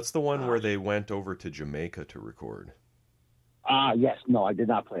 Yeah, that's the one where they went over to Jamaica to record. Yes. No, I did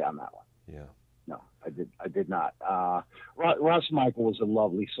not play on that one. Yeah. No, I did not. Ross Michael was a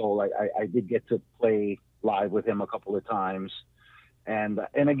lovely soul. I did get to play live with him a couple of times. And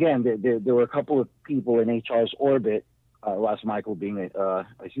again, there were a couple of people in HR's orbit, Ross Michael being a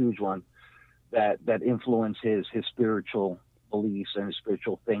huge one, that influenced his spiritual beliefs and his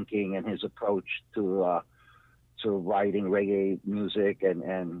spiritual thinking and his approach to writing reggae music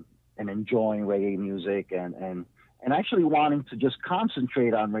and enjoying reggae music and actually wanting to just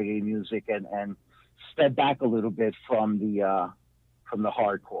concentrate on reggae music and step back a little bit from the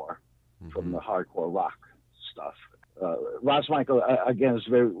hardcore, from the hardcore rock stuff. Ross Michael, again, is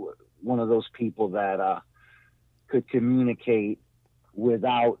one of those people that could communicate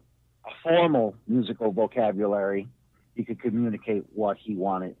without a formal musical vocabulary. He could communicate what he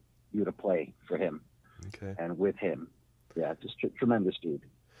wanted you to play for him and with him. Yeah, just tremendous dude.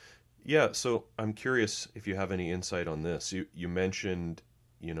 Yeah, so I'm curious if you have any insight on this. You mentioned,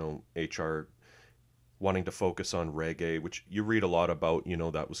 you know, HR wanting to focus on reggae, which you read a lot about. You know,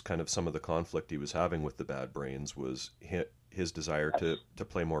 that was kind of some of the conflict he was having with the Bad Brains, was his desire to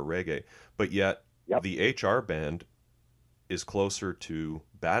play more reggae. But yet the HR band is closer to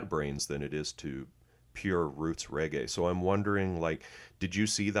Bad Brains than it is to pure roots reggae. So I'm wondering, like, did you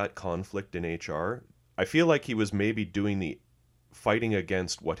see that conflict in HR? I feel like he was maybe fighting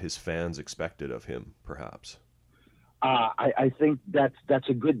against what his fans expected of him, perhaps. I think that's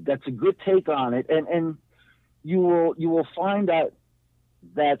a good take on it, and you will find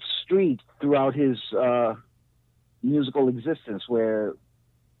that streak throughout his musical existence, where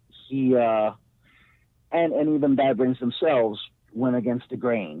he and even Bad Brains themselves went against the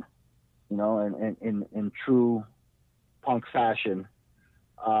grain, you know, and in true punk fashion,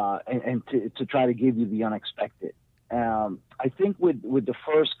 and to try to give you the unexpected. I think with the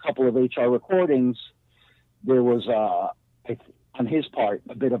first couple of HR recordings, there was, on his part,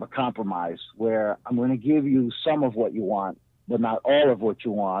 a bit of a compromise where I'm going to give you some of what you want, but not all of what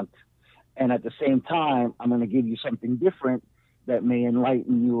you want. And at the same time, I'm going to give you something different that may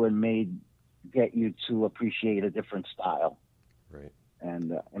enlighten you and may get you to appreciate a different style. Right.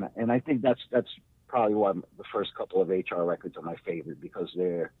 And I think that's probably why the first couple of HR records are my favorite, because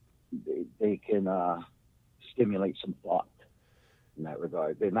they can stimulate some thought in that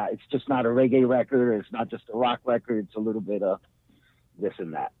regard. It's just not a reggae record. It's not just a rock record. It's a little bit of this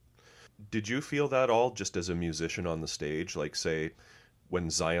and that. Did you feel that all just as a musician on the stage? Like, say, when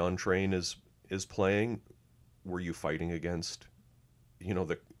Zion Train is playing, were you fighting against, you know,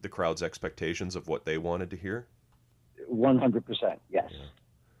 the crowd's expectations of what they wanted to hear? 100%. Yes. Yeah.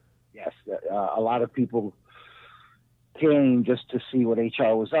 Yes. A lot of people came just to see what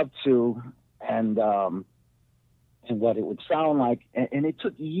HR was up to and what it would sound like. And it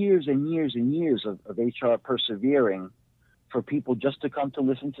took years and years and years of HR persevering for people just to come to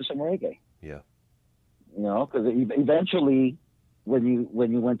listen to some reggae. Yeah. You know, because eventually when you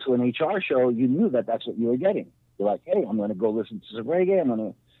went to an HR show, you knew that that's what you were getting. You're like, hey, I'm going to go listen to some reggae. I'm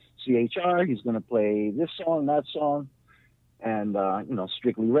going to see HR. He's going to play this song, that song. and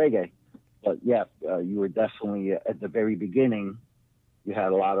strictly reggae. But yeah, you were definitely at the very beginning. You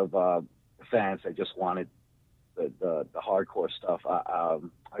had a lot of fans that just wanted the hardcore stuff. I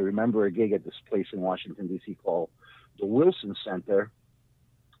remember a gig at this place in Washington D.C. called the Wilson Center,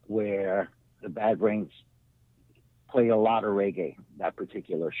 where the Bad Brains play a lot of reggae. That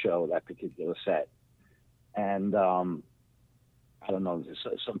particular show, that particular set, and I don't know.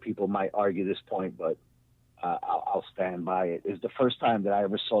 Some people might argue this point, but I'll stand by it. It's the first time that I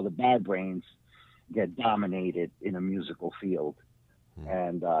ever saw the Bad Brains get dominated in a musical field.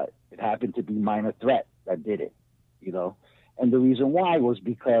 And it happened to be Minor Threat that did it, And the reason why was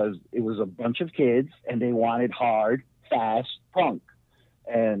because it was a bunch of kids and they wanted hard, fast punk.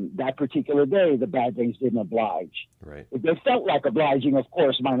 And that particular day, the Bad Brains didn't oblige. Right. If they felt like obliging, of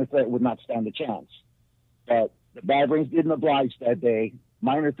course, Minor Threat would not stand a chance. But the Bad Brains didn't oblige that day.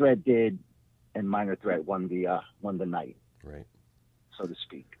 Minor Threat did, and Minor Threat won the night, right, so to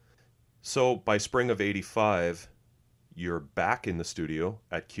speak. So by spring of '85, you're back in the studio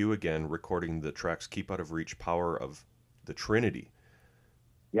at Q again, recording the tracks "Keep Out of Reach," "Power of the Trinity."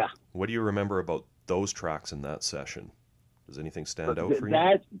 Yeah. What do you remember about those tracks in that session? Does anything stand out for you?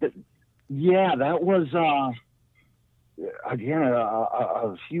 That was again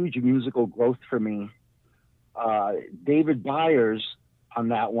a huge musical growth for me. David Byers on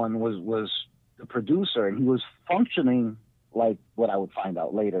that one was the producer, and he was functioning like what I would find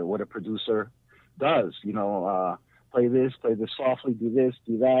out later what a producer does. Play this softly, do this,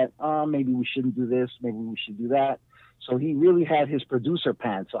 do that. Maybe we shouldn't do this, maybe we should do that. So he really had his producer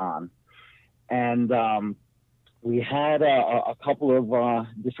pants on, and we had a couple of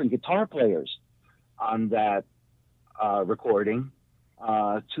different guitar players on that recording.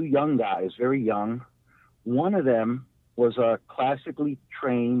 Two young guys, very young. One of them was a classically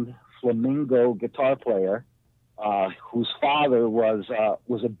trained flamenco guitar player, whose father was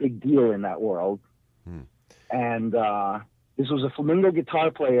a big deal in that world. And this was a flamenco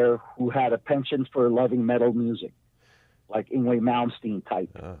guitar player who had a penchant for loving metal music, like Yngwie Malmsteen type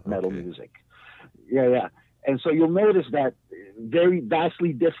metal music. Yeah. And so you'll notice that very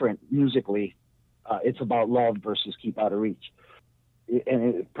vastly different musically. It's about love versus Keep Out of Reach.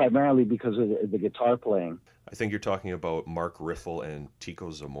 And primarily because of the guitar playing. I think you're talking about Mark Riffle and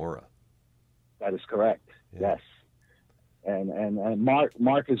Tico Zamora. That is correct. Yeah. Yes. And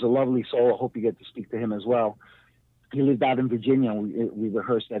Mark is a lovely soul. I hope you get to speak to him as well. He lived out in Virginia. We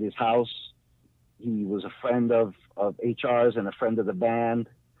rehearsed at his house. He was a friend of HR's and a friend of the band.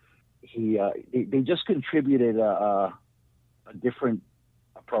 They just contributed a different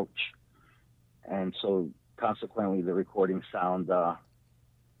approach, and so consequently the recordings sound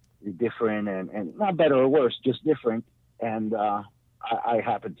different and not better or worse, just different. And I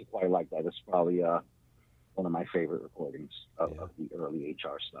happen to quite like that. It's probably one of my favorite recordings of the early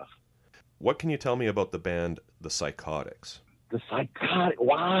HR stuff. What can you tell me about the band The Psychotics? The Psychotics,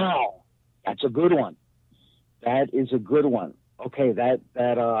 wow, that's a good one. That is a good one. Okay, the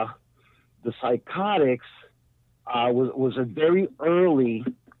Psychotics was a very early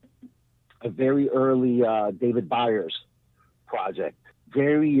David Byers project.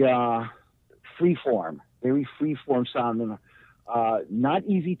 Very freeform sounding. Not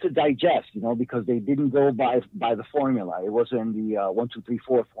easy to digest, because they didn't go by the formula. It wasn't the 1, 2, 3,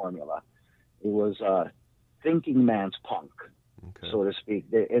 4 formula. It was thinking man's punk, so to speak.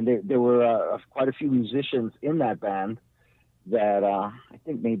 There were quite a few musicians in that band that I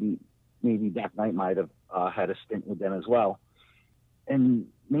think maybe Black Knight might have had a stint with them as well. And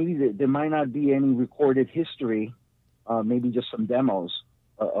maybe there might not be any recorded history, maybe just some demos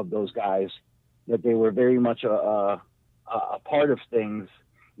of those guys, that they were very much a part of things,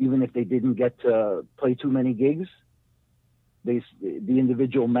 even if they didn't get to play too many gigs. The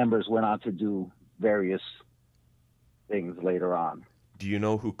individual members went on to do various things later on. Do you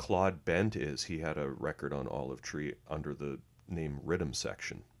know who Claude Bent is? He had a record on Olive Tree under the name Rhythm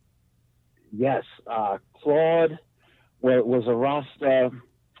Section. Yes, Claude was a Rasta,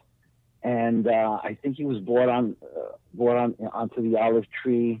 and I think he was brought onto the Olive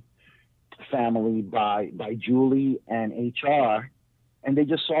Tree family by Julie and HR, and they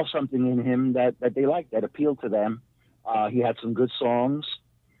just saw something in him that they liked, that appealed to them. He had some good songs,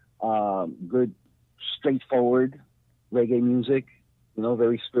 good straightforward reggae music,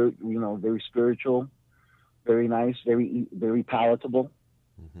 very spiritual, very nice, very palatable,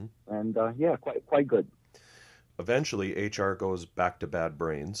 and quite good. Eventually, HR goes back to Bad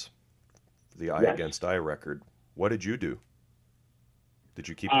Brains, the Eye Against Eye record. What did you do? Did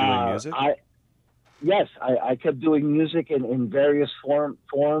you keep doing music? I kept doing music in various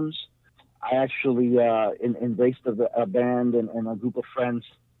forms. I actually embraced a band and a group of friends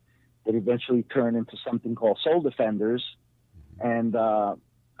that eventually turned into something called Soul Defenders. And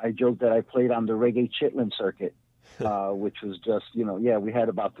I joked that I played on the Reggae Chitlin circuit, which was just, we had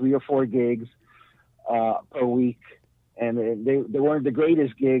about 3 or 4 gigs per week. And they weren't the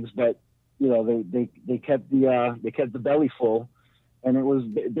greatest gigs, but, they kept the belly full. And it was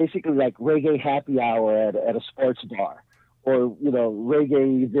basically like reggae happy hour at a sports bar, or,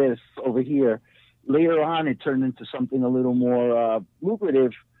 reggae this over here. Later on, it turned into something a little more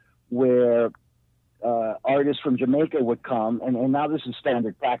lucrative, where artists from Jamaica would come, and now this is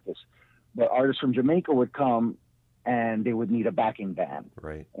standard practice, but artists from Jamaica would come and they would need a backing band.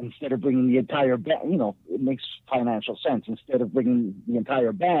 Right. Instead of bringing the entire band, it makes financial sense. Instead of bringing the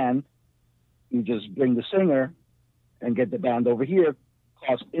entire band, you just bring the singer and get the band over here.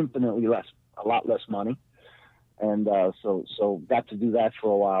 Cost infinitely less, a lot less money. And so got to do that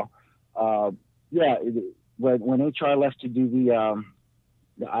for a while. When HR left to do the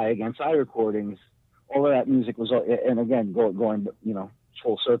Eye Against Eye recordings, all of that music was, and again, going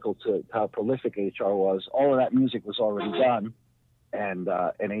full circle to how prolific HR was, all of that music was already done, and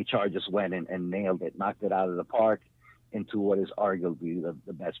HR just went and nailed it, knocked it out of the park into what is arguably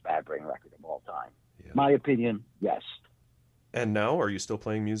the best Bad Brain record of all time. Yeah. My opinion, yes. And now, are you still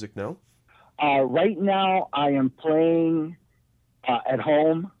playing music now? Right now, I am playing at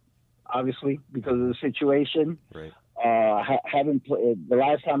home, obviously, because of the situation. Right. Haven't played. The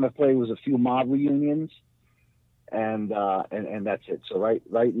last time I played was a few mob reunions, and that's it. So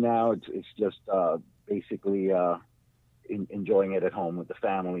right now it's just basically enjoying it at home with the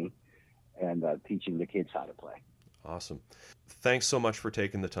family and teaching the kids how to play. Awesome. Thanks so much for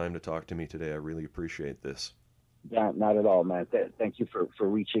taking the time to talk to me today. I really appreciate this. Yeah, not at all, man. Thank you for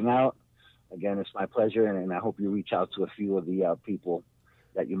reaching out. Again, it's my pleasure, and I hope you reach out to a few of the people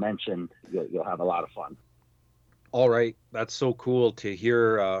that you mentioned. You'll have a lot of fun. All right. That's so cool to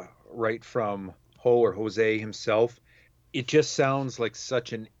hear right from Jose himself. It just sounds like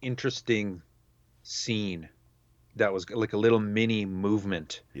such an interesting scene that was like a little mini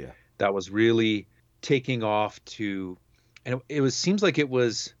movement. Yeah. That was really taking off to, and it seems like it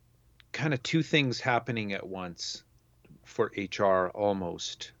was kind of 2 things happening at once for HR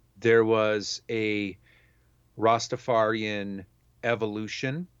almost. There was a Rastafarian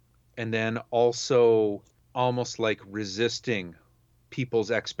evolution, and then also almost like resisting people's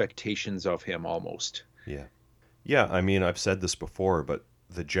expectations of him almost. Yeah. Yeah, I mean, I've said this before, but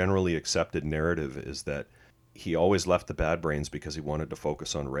the generally accepted narrative is that he always left the Bad Brains because he wanted to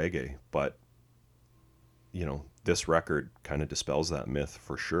focus on reggae. But, this record kind of dispels that myth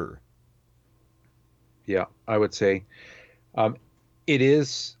for sure. Yeah, I would say. It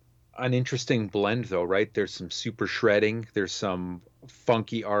is an interesting blend though, right? There's some super shredding, there's some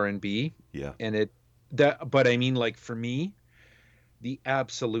funky R&B. Yeah. And but I mean, like, for me, the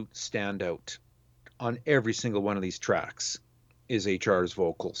absolute standout on every single one of these tracks is HR's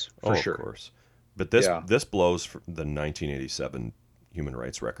vocals, for sure. Of course. But this blows the 1987 Human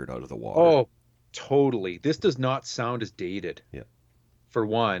Rights record out of the water. Oh, totally. This does not sound as dated. Yeah. For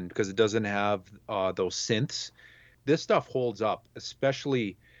one, because it doesn't have those synths. This stuff holds up,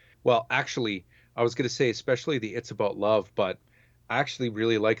 especially, well, actually, I was going to say especially the It's About Love, but I actually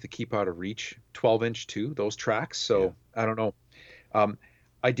really like the Keep Out of Reach 12-inch too, those tracks. So yeah. I don't know.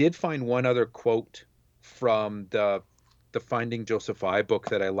 I did find one other quote from the Finding Joseph I book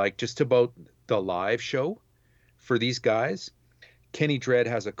that I like, just about the live show for these guys. Kenny Dread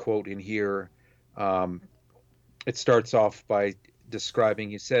has a quote in here. It starts off by describing,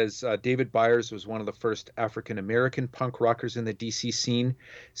 he says, David Byers was one of the first African-American punk rockers in the DC scene,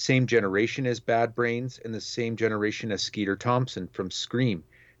 same generation as Bad Brains and the same generation as Skeeter Thompson from Scream.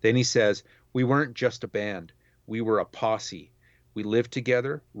 Then he says, we weren't just a band, we were a posse. We lived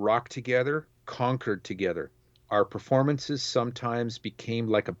together, rocked together, conquered together. Our performances sometimes became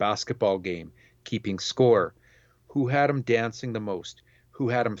like a basketball game, keeping score. Who had them dancing the most? Who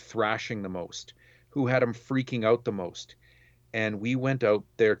had them thrashing the most? Who had them freaking out the most? And we went out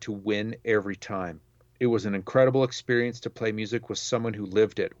there to win every time. It was an incredible experience to play music with someone who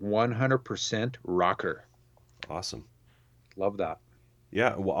lived it. 100% rocker. Awesome. Love that.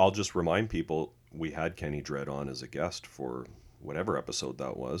 Yeah, well, I'll just remind people we had Kenny Dread on as a guest for whatever episode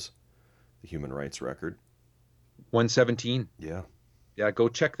that was, the Human Rights record. 117. Yeah. Yeah, go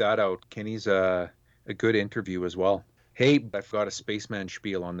check that out. Kenny's a good interview as well. Hey, I've got a Spaceman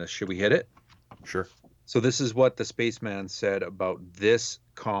spiel on this. Should we hit it? Sure. So this is what the Spaceman said about this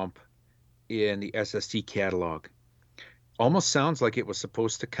comp in the SST catalog. Almost sounds like it was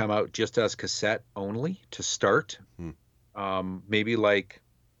supposed to come out just as cassette only to start. Maybe like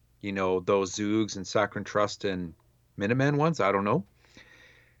those Zoogs and Saccharine Trust and Minutemen ones. I don't know.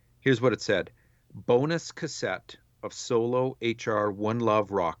 Here's what it said. Bonus cassette of solo HR One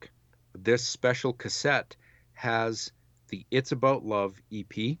Love Rock. This special cassette has the It's About Love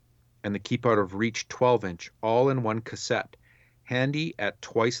EP and the Keep Out of Reach 12-inch all in one cassette. Handy at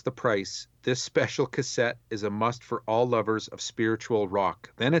twice the price, this special cassette is a must for all lovers of spiritual rock.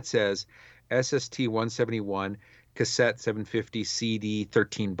 Then it says SST 171, cassette 750, CD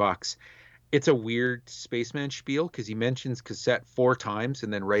 $13. It's a weird spaceman spiel because he mentions cassette 4 times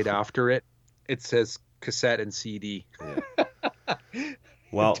and then right after it, it says cassette and CD. Yeah.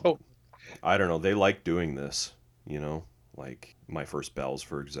 Well, I don't know. They like doing this, like My First Bells,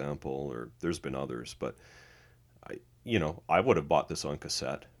 for example, or there's been others, but I would have bought this on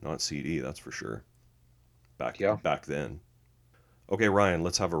cassette, not CD, that's for sure. Back then. Okay, Ryan,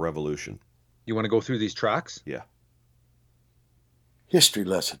 let's have a revolution. You want to go through these tracks? Yeah. History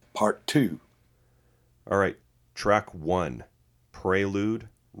lesson, part 2. All right, track 1, Prelude,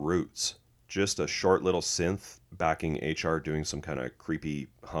 Roots. Just a short little synth backing HR doing some kind of creepy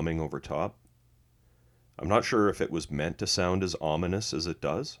humming over top. I'm not sure if it was meant to sound as ominous as it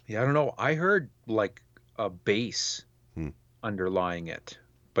does. Yeah, I don't know. I heard like a bass underlying it,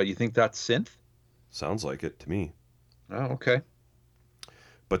 but you think that's synth? Sounds like it to me. Oh, okay.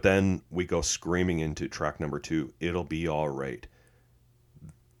 But then we go screaming into track number 2, It'll Be All Right.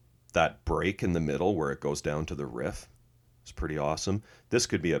 That break in the middle where it goes down to the riff is pretty awesome. This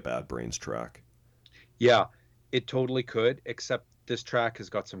could be a Bad Brains track. Yeah, it totally could, except this track has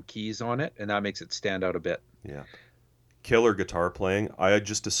got some keys on it, and that makes it stand out a bit. Yeah. Killer guitar playing. I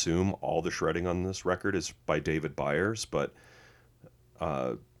just assume all the shredding on this record is by David Byers, but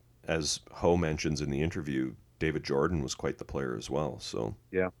as Ho mentions in the interview, David Jordan was quite the player as well. So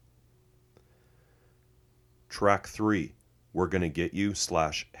yeah. Track 3, We're Gonna Get You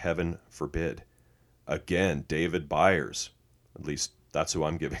 / Heaven Forbid. Again, David Byers. At least that's who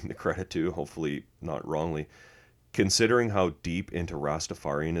I'm giving the credit to, hopefully not wrongly. Considering how deep into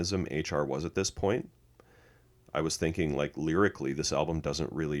Rastafarianism HR was at this point, I was thinking, like, lyrically, this album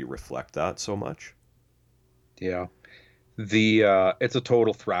doesn't really reflect that so much. Yeah. It's a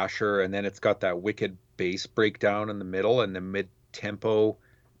total thrasher, and then it's got that wicked bass breakdown in the middle, and the mid-tempo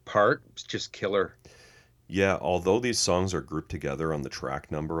part is just killer. Yeah, although these songs are grouped together on the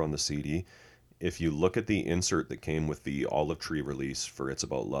track number on the CD, if you look at the insert that came with the Olive Tree release for It's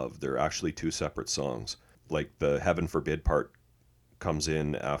About Love, they're actually 2 separate songs. Like, the Heaven Forbid part comes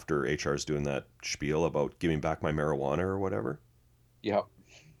in after HR's doing that spiel about giving back my marijuana or whatever. Yep.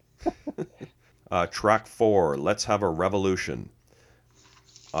 Track 4, Let's Have a Revolution.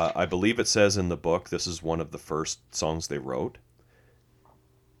 I believe it says in the book this is one of the first songs they wrote.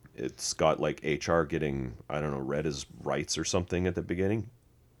 It's got like HR getting, I don't know, read his rights or something at the beginning.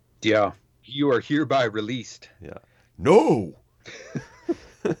 Yeah. You are hereby released. Yeah. No!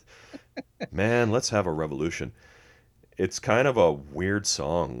 Man, Let's Have a Revolution. It's kind of a weird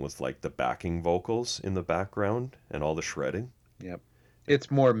song with like the backing vocals in the background and all the shredding. Yep. It's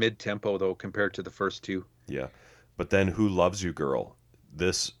more mid-tempo though compared to the first 2. Yeah. But then Who Loves You Girl?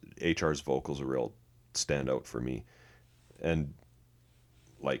 This HR's vocals are real standout for me. And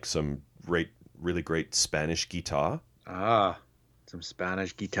like some really great Spanish guitar. Ah, some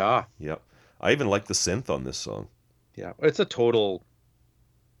Spanish guitar. Yep. I even like the synth on this song. Yeah. It's a total,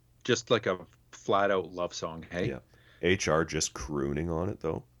 just like a flat-out love song, hey? Yeah. HR just crooning on it,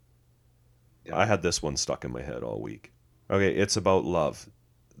 though. Yeah. I had this one stuck in my head all week. Okay, It's About Love.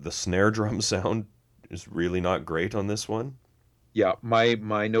 The snare drum sound is really not great on this one. Yeah, my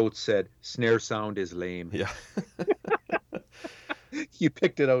notes said, snare sound is lame. Yeah. You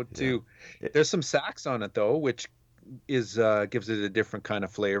picked it out, too. Yeah. There's some sax on it, though, which is gives it a different kind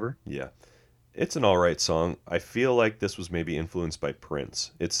of flavor. Yeah. It's an all right song. I feel like this was maybe influenced by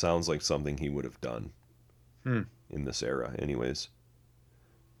Prince. It sounds like something he would have done. In this era, anyways.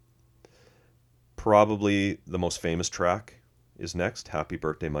 Probably the most famous track is next, Happy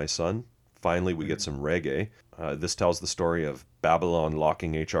Birthday, My Son. Finally, we get some reggae. This tells the story of Babylon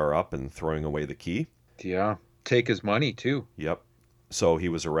locking HR up and throwing away the key. Yeah, take his money, too. Yep. So he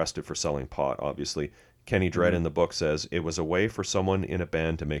was arrested for selling pot, obviously. Kenny Dredd in the book says, it was a way for someone in a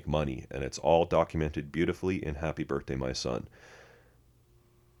band to make money, and it's all documented beautifully in Happy Birthday, My Son.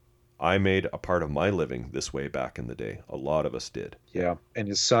 I made a part of my living this way back in the day. A lot of us did. Yeah, and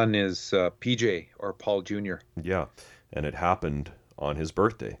his son is PJ, or Paul Jr. Yeah, and it happened on his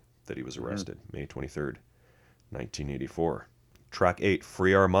birthday that he was arrested, May 23rd, 1984. Track 8,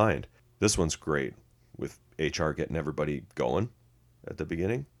 Free Our Mind. This one's great, with HR getting everybody going at the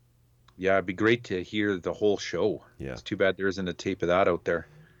beginning. Yeah, it'd be great to hear the whole show. Yeah. It's too bad there isn't a tape of that out there.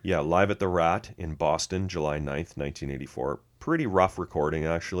 Yeah, Live at the Rat in Boston, July 9th, 1984. Pretty rough recording,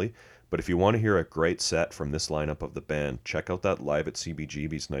 actually. But if you want to hear a great set from this lineup of the band, check out that Live at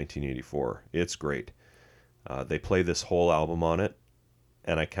CBGB's 1984. It's great. They play this whole album on it,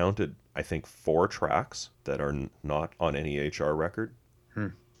 and I counted, I think, 4 tracks that are not on any HR record,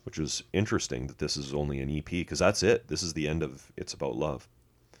 which was interesting that this is only an EP, because that's it. This is the end of It's About Love.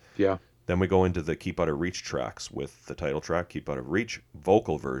 Yeah. Then we go into the Keep Out of Reach tracks with the title track, Keep Out of Reach,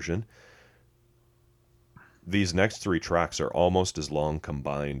 vocal version. These next 3 tracks are almost as long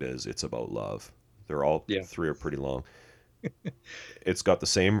combined as It's About Love. They're all 3 are pretty long. It's got the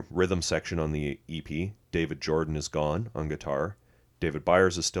same rhythm section on the EP. David Jordan is gone on guitar. David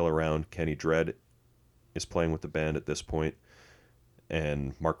Byers is still around. Kenny Dredd is playing with the band at this point.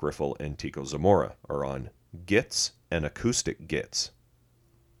 And Mark Riffle and Tico Zamora are on gits and acoustic gits,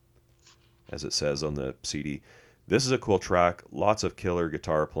 as it says on the CD. This is a cool track. Lots of killer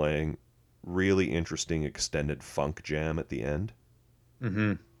guitar playing. Really interesting extended funk jam at the end.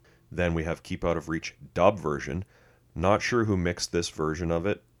 Mm-hmm. Then we have Keep Out of Reach dub version. Not sure who mixed this version of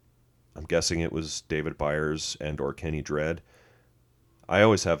it. I'm guessing it was David Byers and or Kenny Dredd. I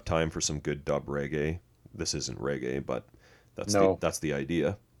always have time for some good dub reggae. This isn't reggae, but that's the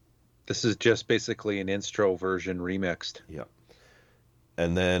idea. This is just basically an intro version remixed. Yeah.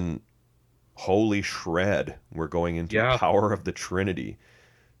 And then Holy Shred, we're going into Power of the Trinity.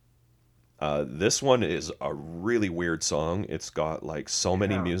 This one is a really weird song. It's got like so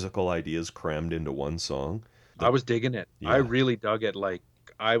many musical ideas crammed into one song. I was digging it. Yeah. I really dug it. Like,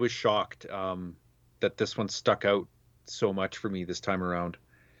 I was shocked that this one stuck out so much for me this time around.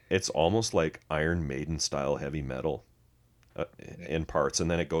 It's almost like Iron Maiden style heavy metal in parts,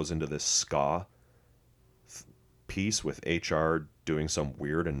 and then it goes into this ska piece with HR doing some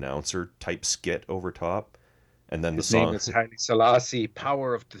weird announcer type skit over top, and then His the song name is Haile Selassie,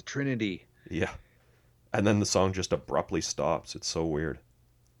 Power of the Trinity. Yeah, and then the song just abruptly stops. It's so weird.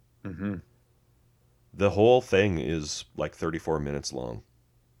 Mm-hmm. The whole thing is like 34 minutes long.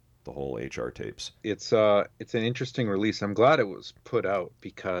 The whole HR tapes. It's an interesting release. I'm glad it was put out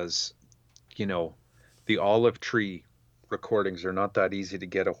because, the Olive Tree recordings are not that easy to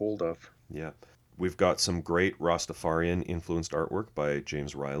get a hold of. Yeah. We've got some great Rastafarian influenced artwork by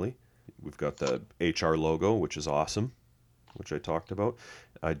James Riley. We've got the HR logo, which is awesome, which I talked about.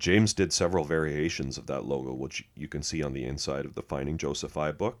 James did several variations of that logo, which you can see on the inside of the Finding Joseph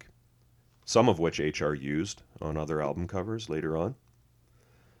I book, some of which HR used on other album covers later on.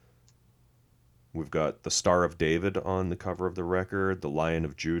 We've got the Star of David on the cover of the record, the Lion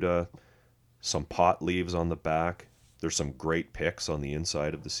of Judah, some pot leaves on the back. There's some great pics on the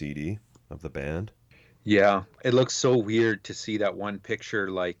inside of the CD of the band. Yeah, it looks so weird to see that one picture.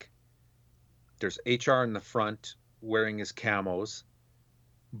 Like, there's HR in the front wearing his camos.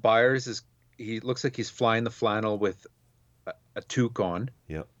 Byers he looks like he's flying the flannel with a toque on.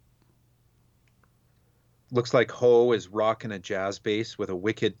 Yep. Looks like Ho is rocking a jazz bass with a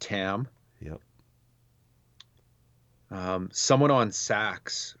wicked tam. Yep. Someone on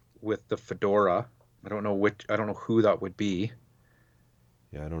sax with the fedora. I don't know who that would be.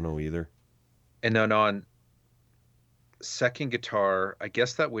 Yeah, I don't know either. And then on second guitar, I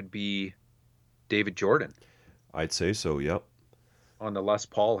guess that would be David Jordan. I'd say so, yep. On the Les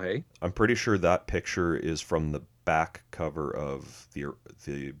Paul, hey? I'm pretty sure that picture is from the back cover of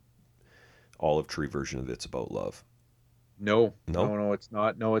the Olive Tree version of It's About Love. No, it's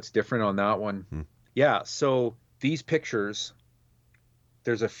not. No, it's different on that one. Yeah, so these pictures,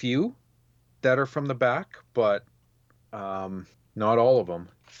 there's a few that are from the back, but not all of them.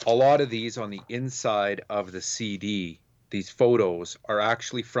 A lot of these on the inside of the CD, these photos are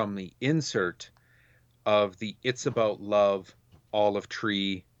actually from the insert of the It's About Love Olive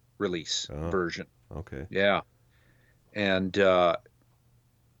Tree release version. Okay. Yeah. And but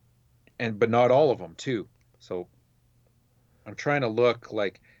not all of them too. So I'm trying to look,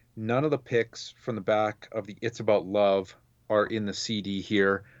 like, none of the pics from the back of the It's About Love are in the CD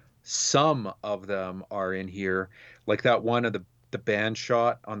here. Some of them are in here, like that one of the band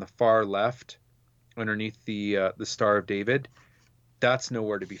shot on the far left underneath the Star of David. That's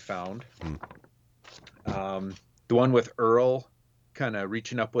nowhere to be found. The one with Earl kind of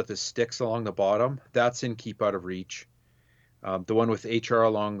reaching up with his sticks along the bottom, that's in Keep Out of Reach. The one with HR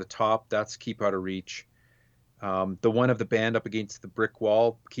along the top, that's Keep Out of Reach. The one of the band up against the brick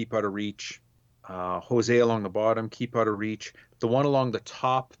wall, Keep Out of Reach. Jose along the bottom, Keep Out of Reach. The one along the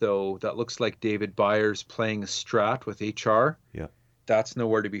top, though, that looks like David Byers playing a Strat with HR. Yeah. That's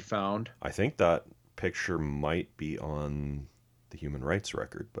nowhere to be found. I think that picture might be on the Human Rights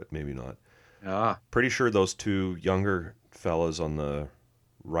record, but maybe not. Ah. Pretty sure those two younger fellas on the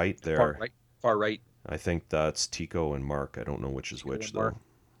right there. Far right. Far right. I think that's Tico and Mark. I don't know which is which, though. Mark.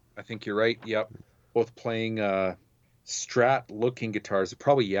 I think you're right. Yep. Both playing Strat-looking guitars.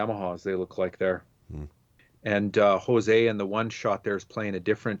 Probably Yamahas they look like there. And Jose in the one shot there is playing a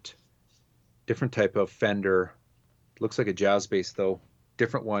different type of Fender. Looks like a jazz bass, though.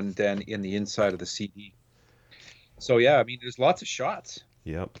 Different one than in the inside of the CD. So, yeah, I mean, there's lots of shots.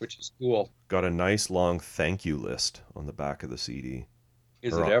 Yep. Which is cool. Got a nice long thank you list on the back of the CD.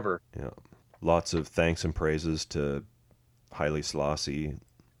 Is it ever? Yeah. Lots of thanks and praises to Haile Selassie.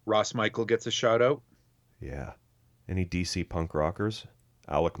 Ross Michael gets a shout out. Yeah. Any DC punk rockers?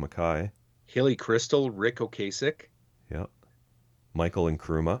 Alec Mackay. Hilly Crystal, Rick Ocasek. Yeah. Michael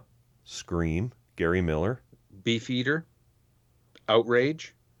Nkrumah. Scream. Gary Miller. Beefeater.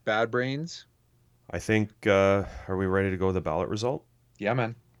 Outrage. Bad Brains. I think, are we ready to go with the ballot result? Yeah,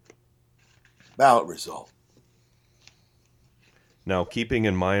 man. Ballot result. Now, keeping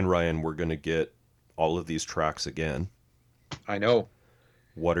in mind, Ryan, we're going to get all of these tracks again. I know.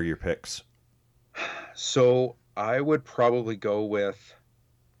 What are your picks? So I would probably go with...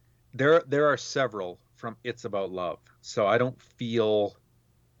 There are several from It's About Love. So I don't feel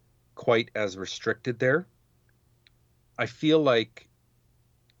quite as restricted there. I feel like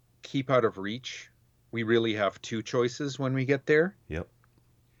Keep Out of Reach, we really have two choices when we get there. Yep.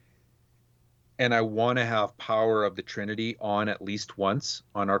 And I want to have Power of the Trinity on at least once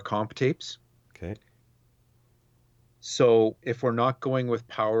on our comp tapes. Okay. So if we're not going with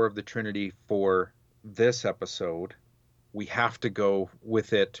Power of the Trinity for this episode, we have to go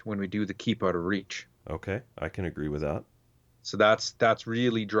with it when we do the Keep Out of Reach. Okay, I can agree with that. So that's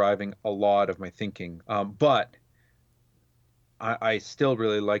really driving a lot of my thinking. But I still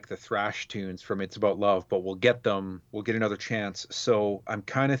really like the thrash tunes from It's About Love, but we'll get another chance. So I'm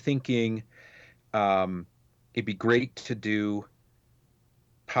kind of thinking it'd be great to do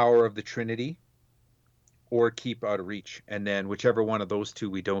Power of the Trinity or Keep Out of Reach. And then whichever one of those two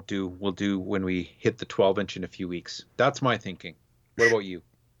we don't do, we'll do when we hit the 12-inch in a few weeks. That's my thinking. What about you?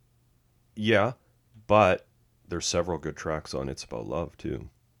 Yeah, but there's several good tracks on It's About Love, too.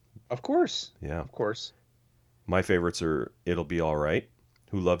 Of course. Yeah. Of course. My favorites are It'll Be Alright,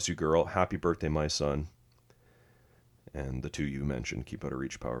 Who Loves You Girl, Happy Birthday My Son, and the two you mentioned, Keep Out of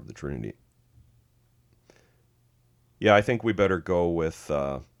Reach, Power of the Trinity. Yeah, I think we better go with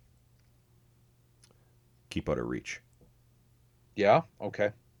Keep Out of Reach. Yeah?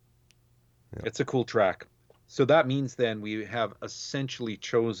 Okay. Yeah. It's a cool track. So that means then we have essentially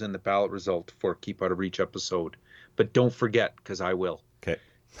chosen the ballot result for Keep Out of Reach episode. But don't forget, because I will. Okay.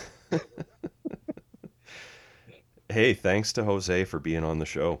 Hey, thanks to Jose for being on the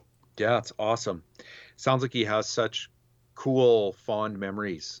show. Yeah, it's awesome. Sounds like he has such cool, fond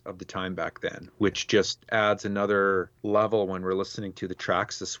memories of the time back then, which just adds another level when we're listening to the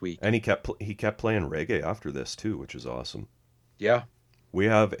tracks this week. And he kept playing reggae after this too, which is awesome. Yeah. We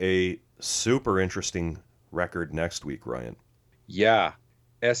have a super interesting record next week, Ryan. Yeah.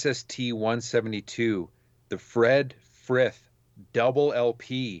 SST 172, the Fred Frith double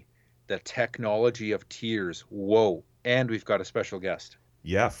LP, The Technology of Tears. Whoa. And we've got a special guest.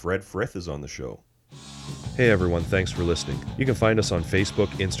 Yeah, Fred Frith is on the show. Hey everyone, thanks for listening. You can find us on Facebook,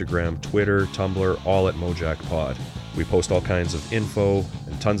 Instagram, Twitter, Tumblr, all at Mojack Pod. We post all kinds of info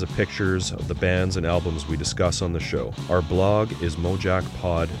and tons of pictures of the bands and albums we discuss on the show. Our blog is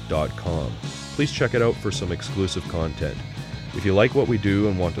mojackpod.com. Please check it out for some exclusive content. If you like what we do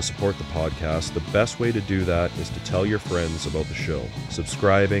and want to support the podcast, the best way to do that is to tell your friends about the show.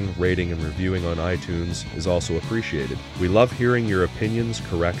 Subscribing, rating, and reviewing on iTunes is also appreciated. We love hearing your opinions,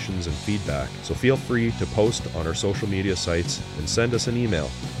 corrections, and feedback, so feel free to post on our social media sites and send us an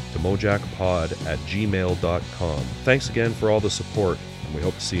email to mojackpod@gmail.com. Thanks again for all the support, and we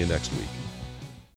hope to see you next week.